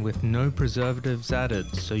 Unfiltered and with no preservatives added,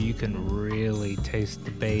 so you can really taste the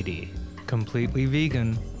Beatty. Completely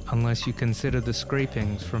vegan, unless you consider the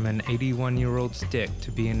scrapings from an 81-year-old's dick to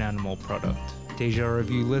be an animal product. Deja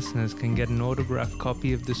Review listeners can get an autographed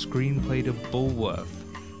copy of the screenplay to Bullworth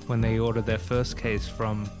when they order their first case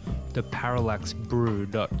from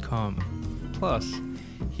theparallaxbrew.com. Plus,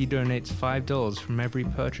 he donates $5 from every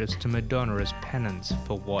purchase to Madonna as penance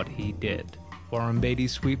for what he did. Warren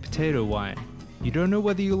Beatty's Sweet Potato Wine. You don't know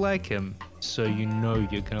whether you like him, so you know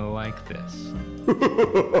you're gonna like this.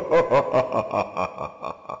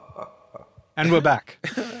 And we're back.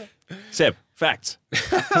 Seb, facts.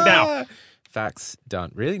 Now. Facts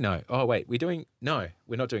done. Really? No. Oh, wait. We're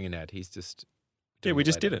not doing an ad. He's just. Yeah, we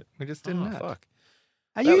just did it. We just didn't know. Fuck.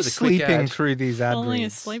 Are That you was a quick sleeping ad. through these ad Falling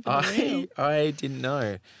reads? asleep at the wheel. I didn't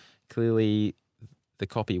know. Clearly, the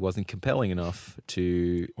copy wasn't compelling enough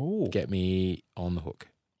to get me on the hook.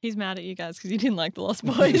 He's mad at you guys because you didn't like The Lost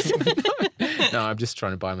Boys. No, I'm just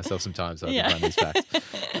trying to buy myself some time so I Yeah. can find these facts.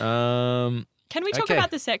 Can we talk Okay.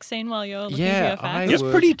 about the sex scene while you're looking Yeah, for your facts? It's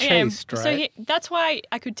would- pretty Okay, chaste, right? So that's why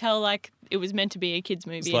I could tell it was meant to be a kids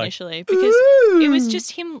movie like, initially, because it was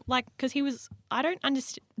just him because he was. I don't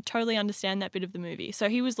totally understand that bit of the movie. So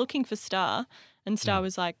he was looking for Star, and Star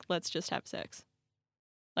was like, "Let's just have sex."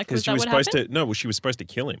 Like, was Because she that was what supposed happened? to. No, well, she was supposed to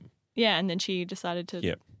kill him. Yeah, and then she decided to.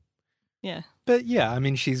 Yep. Yeah. But yeah, I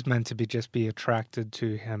mean, she's meant to be attracted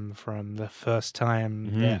to him from the first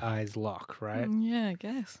time their eyes lock, right? Yeah, I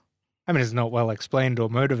guess. I mean, it's not well explained or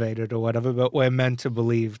motivated or whatever, but we're meant to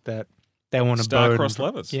believe that they want to Star-crossed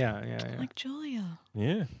lovers. Yeah. Like Julia.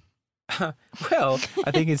 Yeah. Well,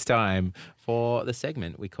 I think it's time for the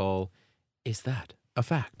segment we call Is That a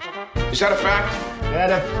Fact? Is that a fact? That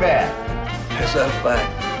a fact. Is that a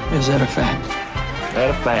fact? Is that a fact? That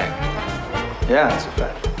a fact? Yeah, it's a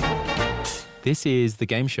fact. This is the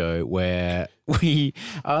game show where we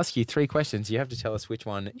ask you 3 questions. You have to tell us which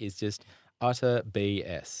one is just utter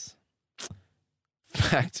BS.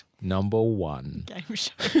 Fact number 1. Game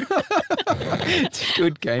show. It's a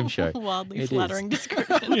good game show. Wildly It is. flattering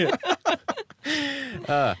description.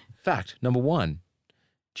 Fact number 1.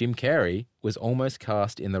 Jim Carrey was almost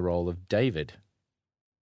cast in the role of David.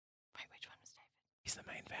 Wait, which one was David? He's the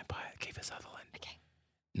main vampire, Kiefer Sutherland. Okay.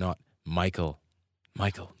 Not Michael.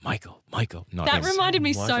 Michael. Not That him. reminded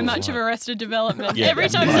me so Michael much of what? Arrested Development. Yeah, Every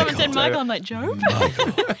time Michael. someone said Michael, I'm like, Job?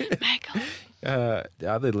 Michael. The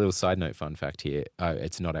other little side note fun fact here,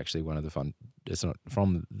 it's not actually one of the fun, it's not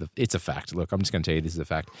from the, it's a fact. Look, I'm just going to tell you this is a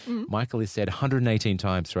fact. Michael is said 118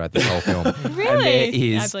 times throughout this whole film. Really? And there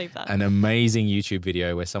Yeah, I is believe that. an amazing YouTube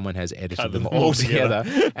video where someone has edited Cut them them all all together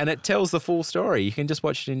and it tells the full story. You can just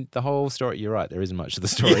watch it in the whole story. You're right, there isn't much to the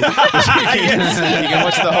story. You can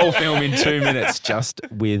watch the whole film in 2 minutes just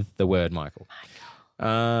with the word Michael.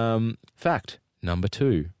 Fact number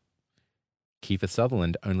 2. Kiefer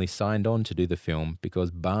Sutherland only signed on to do the film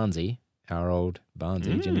because Barnesy, our old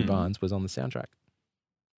Barnesy, Jimmy Barnes, was on the soundtrack.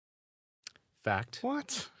 Fact.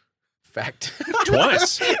 What? Fact.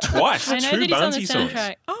 Twice. I know Two that he's on the Barnesy songs.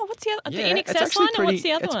 soundtrack. Oh, what's the other? Yeah, the it's INXS actually one, or what's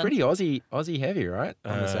the other it's one? pretty Aussie heavy, right?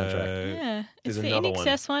 On the soundtrack. Yeah, it's there's the another one.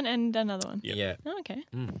 INXS one and another one. Yeah. Oh, okay.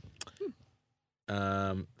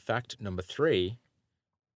 Fact number 3.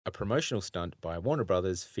 A promotional stunt by Warner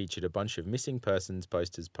Brothers featured a bunch of missing persons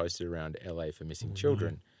posters posted around LA for missing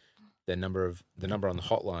children. The number on the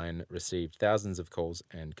hotline received thousands of calls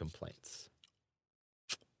and complaints.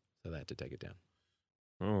 So they had to take it down.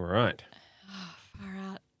 All right. Far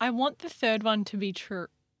out. I want the third one to be true.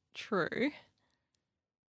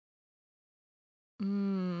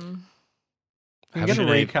 Can you Have get a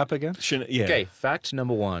Sinead- recap again? Yeah. Okay, fact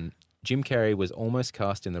number 1. Jim Carrey was almost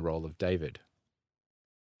cast in the role of David.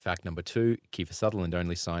 Fact number 2. Kiefer Sutherland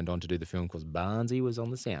only signed on to do the film because Barnesy was on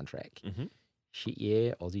the soundtrack. Mhm. Shit,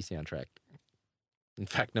 yeah, Aussie soundtrack. And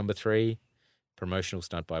fact number 3. Promotional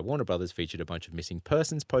stunt by Warner Brothers featured a bunch of missing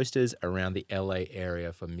persons posters around the LA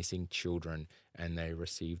area for missing children, and they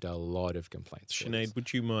received a lot of complaints. for this. Sinead,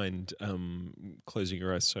 would you mind closing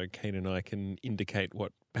your eyes so Kate and I can indicate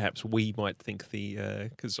what perhaps we might think the...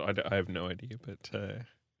 Because I have no idea, but...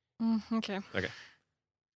 Okay.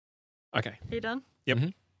 Okay. Are you done? Yep.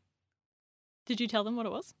 Mhm. Did you tell them what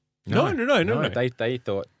it was? No. They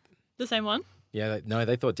thought, The same one?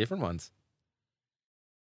 they thought different ones.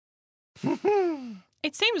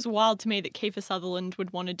 It seems wild to me that Kiefer Sutherland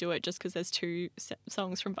would want to do it just because there's 2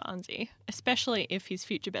 songs from Barnesy, especially if his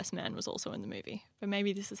future best man was also in the movie. But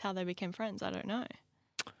maybe this is how they became friends. I don't know.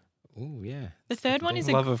 Oh, yeah. The third one is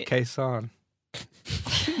Love of Kaysan.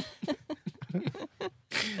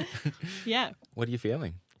 Yeah. What are you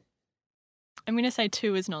feeling? I'm going to say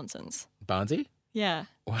 2 is nonsense. Barnesy? Yeah.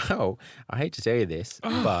 Wow. I hate to tell you this,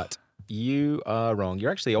 but you are wrong.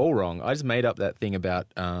 You're actually all wrong. I just made up that thing about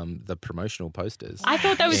the promotional posters. I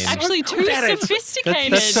thought that was And- actually too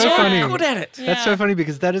sophisticated. That's so Yeah. funny. Good at it. That's so Yeah. funny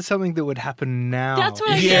because that is something that would happen now. That's what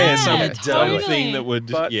I Yeah, said. some dumb totally. thing that would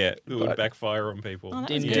But- would backfire on people. Oh, that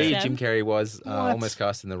was Indeed, good. Jim Carrey was What? almost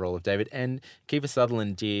cast in the role of David, and Kiefer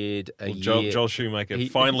Sutherland did a year. Joel Schumacher He-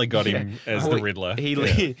 finally got him as Well, the Riddler.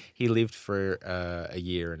 He lived for a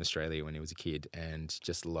year in Australia when he was a kid, and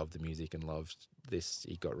just loved the music and loved this.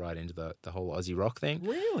 He got right into the whole Aussie rock thing,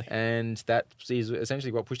 Really? and that is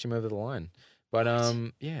essentially what pushed him over the line. But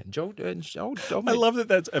yeah, Joel I love that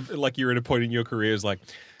that's like you're at a point in your career is like,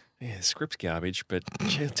 yeah, the script's garbage, but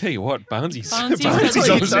I'll tell you what, Barnesy's Barnesy's on got the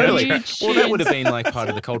some Totally. soundtrack. huge Well, that would shit. have been like part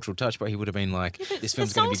of the cultural touch, but he would have been like, but "This the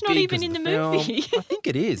film's going to song's be not big even 'cause in of the film." movie. I think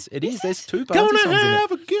it is. It is. There's 2 Barnesy Gonna songs in it.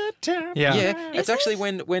 have a good time. Yeah. Yeah, Is it's actually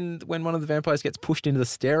it? when one of the vampires gets pushed into the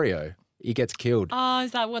stereo, he gets killed. Oh,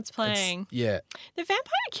 is that what's It's- playing? Yeah, The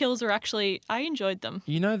vampire kills are actually, I enjoyed them.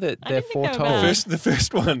 you know that I they're didn't think they were foretold. bad. The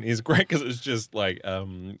first one is great because it's just like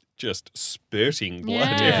just spurting blood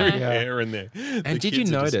Yeah. everywhere, and there. And did you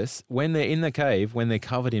notice when they're in the cave, when they're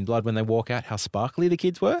covered in blood, when they walk out, how sparkly the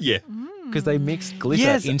kids were? Yeah, Because they mixed glitter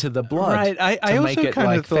Yes, into the blood right. I to make also it kind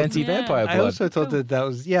like of thought fancy Yeah. vampire blood. I also thought Cool. that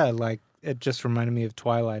was like it just reminded me of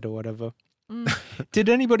Twilight or whatever. Mm. Did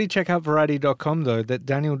anybody check out Variety.com though that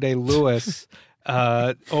Daniel Day-Lewis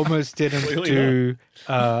almost didn't Clearly do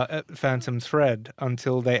Phantom Thread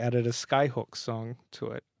until they added a Skyhook song to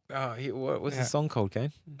it? What was Yeah. the song called,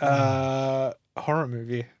 Kane? Horror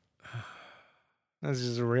movie. That's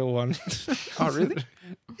just a real one. Oh, really?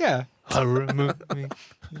 Yeah. Horror movie.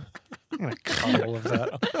 I'm gonna cut all of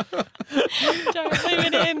that. Don't leave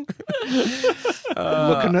it in.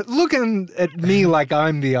 Looking at me like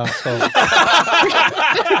I'm the asshole.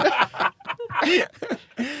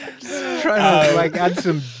 Just trying to like add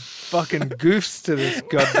some fucking goofs to this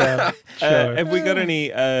goddamn show. Have we got any?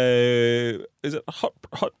 Is it hot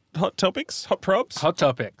topics? Hot probs? Hot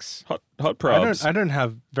topics. Hot probs. I don't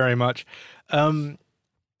have very much.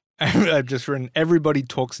 I've just written everybody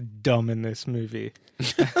talks dumb in this movie.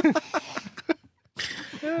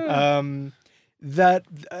 There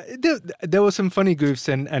were some funny goofs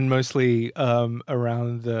and mostly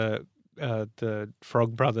around the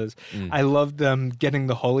Frog Brothers. I loved them getting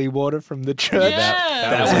the holy water from the church.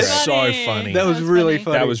 That was so funny. That was really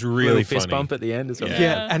funny. That was really Little funny. fist bump at the end as well.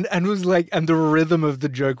 Yeah, and was like, and the rhythm of the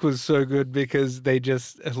joke was so good because they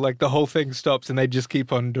just like the whole thing stops and they just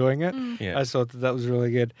keep on doing it. Yeah. I thought that was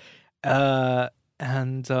really good,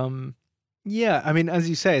 yeah. I mean, as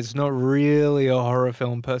you say, it's not really a horror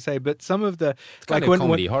film per se, but some of the It's kind of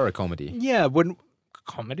comedy, horror comedy. Yeah, when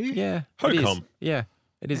comedy. Yeah. Home it is. com. Yeah.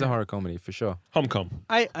 It is a horror comedy for sure. Homecom.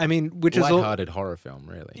 I mean, which is all. Lighthearted horror film,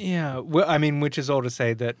 really. Yeah, well, I mean, which is all to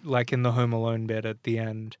say that, like in the Home Alone bit at the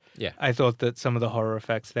end, Yeah. I thought that some of the horror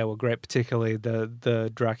effects there were great, particularly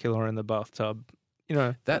the Dracula in the bathtub. You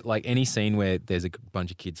know, That, like any scene where there's a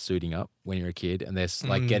bunch of kids suiting up when you're a kid and they're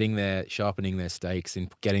like sharpening their stakes and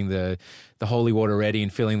getting the holy water ready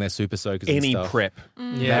and filling their super soakers and Any stuff. prep.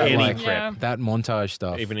 Yeah, Any like, prep. That montage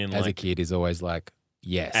stuff, Even in, as a like, kid, is always like,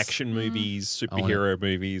 yes. Action movies, superhero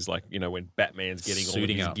movies, like, you know, when Batman's getting all of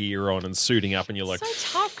Suiting his up. gear on and suiting up and you're like,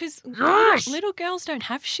 so tough because little girls don't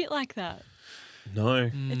have shit like that. no.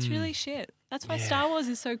 It's really shit. That's why Star Wars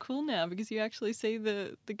is so cool now because you actually see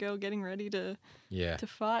the girl getting ready to Yeah.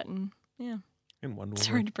 fight and yeah. In Wonder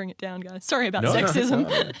Sorry Woman. to bring it down, guys. Sorry about No, no,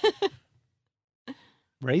 sexism.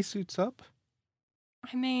 Ray suits up.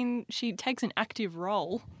 I mean, she takes an active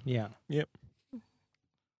role. Yeah. Yep.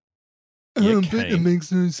 But Yeah, it Kane.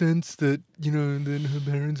 makes no sense that, you know, then her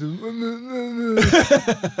parents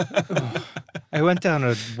I went down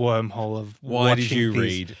a wormhole of Why did watching you these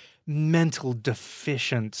read? mental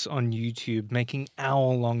deficients on YouTube making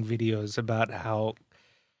hour-long videos about how,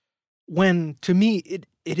 when, to me,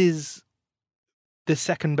 it is the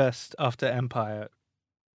second best after Empire.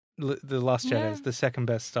 The Last Jedi Yeah. is the second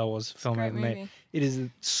best Star Wars It's a film great ever made. movie. It is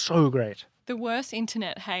so great. The worst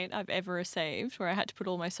internet hate I've ever received, where I had to put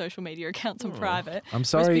all my social media accounts on private, I'm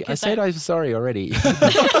sorry. I because said I- I'm sorry already.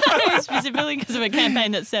 specifically because of a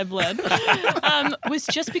campaign that Seb led, was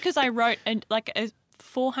just because I wrote a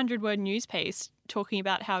 400-word news piece talking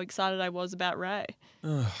about how excited I was about Rey.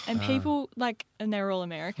 And people, and they were all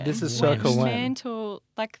American. This is went circa when? mental,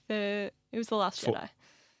 it was The Last Jedi.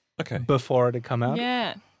 Okay. Before it had come out.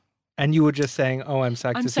 Yeah. And you were just saying, oh, I'm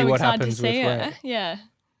psyched I'm to see so what excited to happens see with it. Rey. Yeah.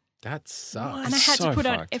 That sucks. And I had so to put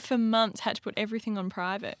fucked. for months, had to put everything on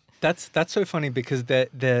private. That's so funny because there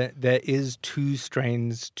is two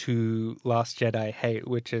strains to Last Jedi hate,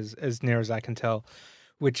 which is, as near as I can tell,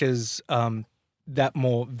 which is that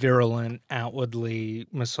more virulent, outwardly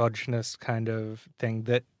misogynist kind of thing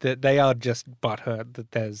that they are just butthurt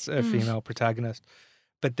that there's a female protagonist.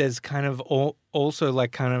 But there's kind of also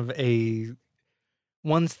like kind of a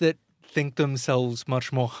ones that think themselves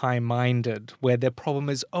much more high-minded, where their problem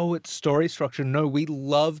is, oh, it's story structure. No, we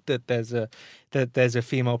love that there's a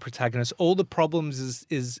female protagonist. All the problems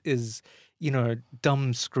is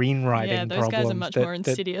dumb screenwriting. Yeah, those problems guys are much more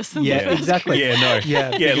insidious than yeah, the first exactly. Yeah, no.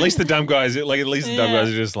 Yeah. Yeah, at least the dumb guys, guys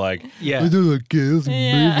are just like, Yeah. don't like girls in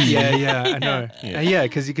Yeah. movies. Yeah, I know. Yeah. Yeah,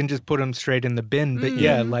 because you can just put them straight in the bin. But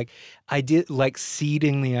yeah,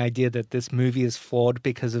 seeding the idea that this movie is flawed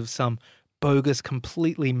because of some bogus,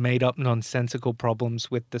 completely made up, nonsensical problems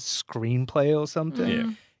with the screenplay or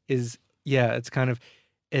something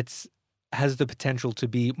it's has the potential to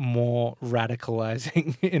be more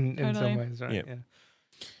radicalizing in some Totally. ways, right? Yeah.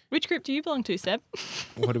 Which group do you belong to, Seb?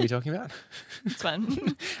 What are we talking about? It's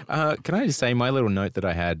fun. Can I just say my little note that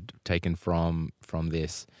I had taken from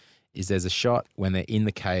this is there's a shot when they're in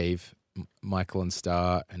the cave, Michael and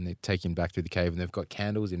Star, and they're taken back through the cave and they've got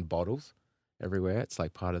candles in bottles everywhere. It's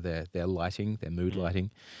like part of their lighting, their mood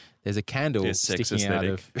lighting. There's a candle Their sex sticking out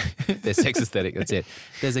of their sex aesthetic. That's it.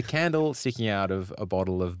 There's a candle sticking out of a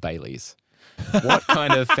bottle of Baileys. What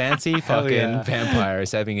kind of fancy fucking yeah. vampire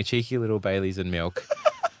is having a cheeky little Baileys and milk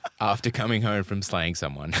after coming home from slaying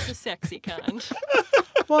someone? The sexy kind.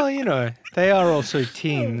 Well, they are also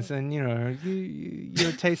teens, and your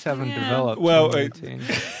tastes haven't Yeah. developed. Well, when you're a teen.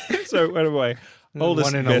 so what am I? Oldest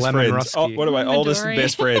One and in a best lemon friends. rusky. What am I? Oldest and Midori.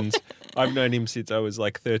 best friends. I've known him since I was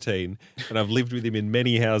like 13, and I've lived with him in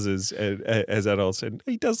many houses as adults, and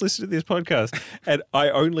he does listen to this podcast. And I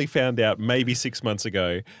only found out maybe 6 months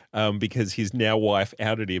ago because his now wife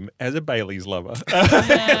outed him as a Bailey's lover.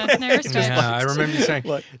 Yeah, no respect. Yeah, I remember you saying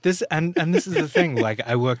this, and this is the thing. Like,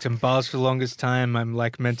 I worked in bars for the longest time. I'm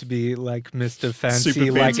like meant to be like Mr. Fancy,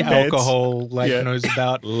 Super like fancy pants. alcohol, like Yeah. knows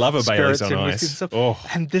about Love a Bailey's spirits on and whiskey ice. and stuff. Oh.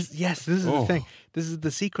 And this is Oh. the thing. This is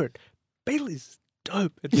the secret. Bailey's is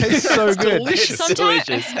dope. It tastes so good. delicious. Sometimes,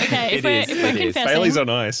 delicious. okay, if It we're, is, if we're it is. confessing, Bailey's on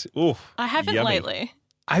ice. Ooh, I haven't yummy. lately.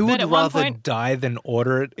 I would at one rather point- die than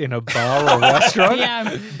order it in a bar or restaurant.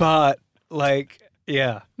 Yeah. But like,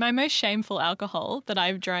 yeah. My most shameful alcohol that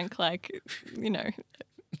I've drank, like,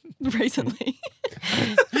 recently,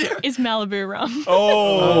 is Malibu rum.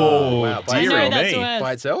 Oh, wow. I dear know oh that's me. worse.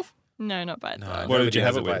 By itself? No, not by No, itself. What did nobody you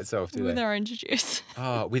has have it by with? itself, do With they? orange juice.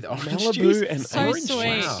 Oh, with orange Malibu juice. and So orange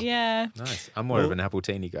sweet. Wow. Yeah. Nice. I'm more of an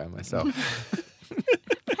appletini guy myself.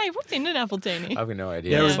 Hey, what's in an appletini? I've got no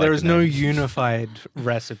idea. There It's is like there is the no name. unified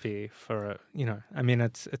recipe for I mean,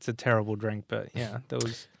 it's a terrible drink, but yeah, there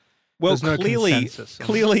was. Well, There's no consensus on it.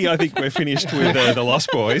 clearly, I think we're finished with the Lost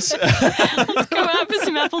Boys. Let's go out for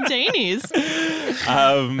some appletinis.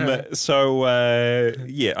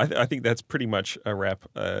 Yeah, I think that's pretty much a wrap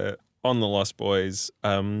on the Lost Boys.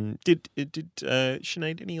 Did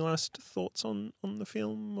Sinead any last thoughts on the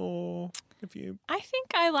film, or have you? I think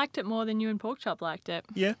I liked it more than you and Porkchop liked it.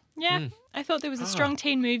 Yeah. Yeah, I thought there was a strong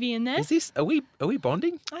teen movie in there. Is this? Are we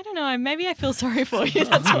bonding? I don't know. Maybe I feel sorry for you.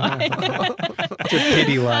 That's why. Just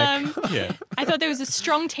pity like. Yeah. I thought there was a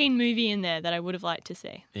strong teen movie in there that I would have liked to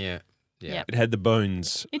see. Yeah. Yeah. Yep. It had the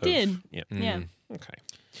bones. It of- did. Yeah. Yeah. Okay.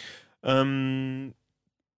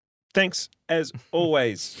 Thanks, as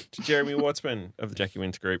always, to Jeremy Wartsman of the Jackie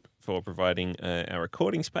Winter Group for providing our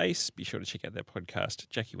recording space. Be sure to check out their podcast,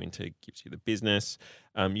 Jackie Winter Gives You the Business.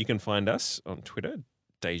 You can find us on Twitter,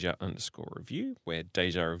 Deja_review. We're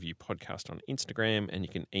Deja Review Podcast on Instagram, and you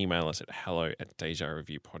can email us at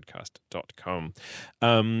hello@dejareviewpodcast.com.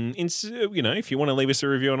 If you want to leave us a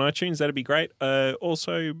review on iTunes, that'd be great.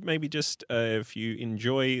 Also, maybe just if you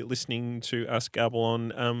enjoy listening to us garble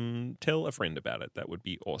on, tell a friend about it. That would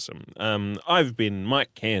be awesome. I've been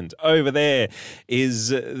Mike Cand. Over there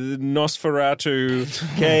is Nosferatu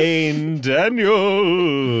Kane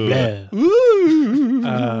Daniel. Yeah. Woo!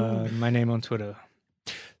 My name on Twitter.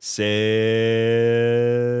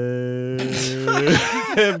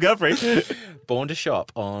 Seb Guthrie. Born to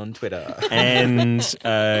Shop on Twitter. and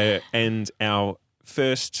our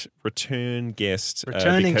first return guest,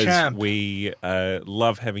 Returning because champ. we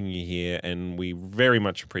love having you here, and we very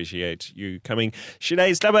much appreciate you coming.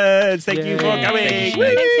 Sinead Stubbins, thank you for Yay. coming. Thank you,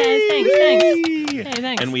 Whee! Thanks, guys. Thanks. Hey,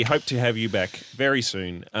 thanks. And we hope to have you back very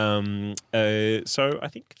soon. So I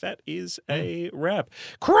think that is a wrap.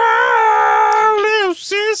 Cry, little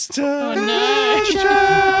sister. Oh, no. that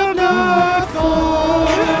shall not fall.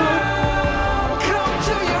 Come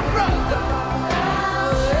to your brother.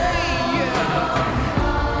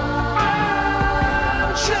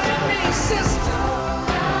 I'm Chinese sister.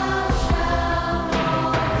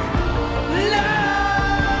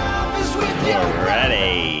 Love is with you.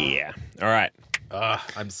 Alrighty. All right.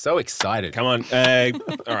 I'm so excited. Come on.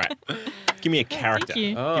 All right. Give me a character.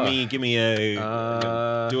 you. Give me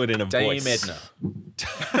a. do it in a Dame voice. Edna.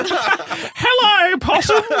 Hello,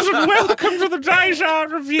 possums, and welcome to the Deja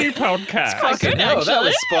Review podcast. Quite good, hell, actually. that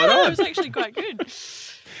was spot That on. was actually quite good.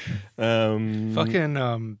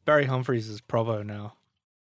 Fucking Barry Humphries is Provo now.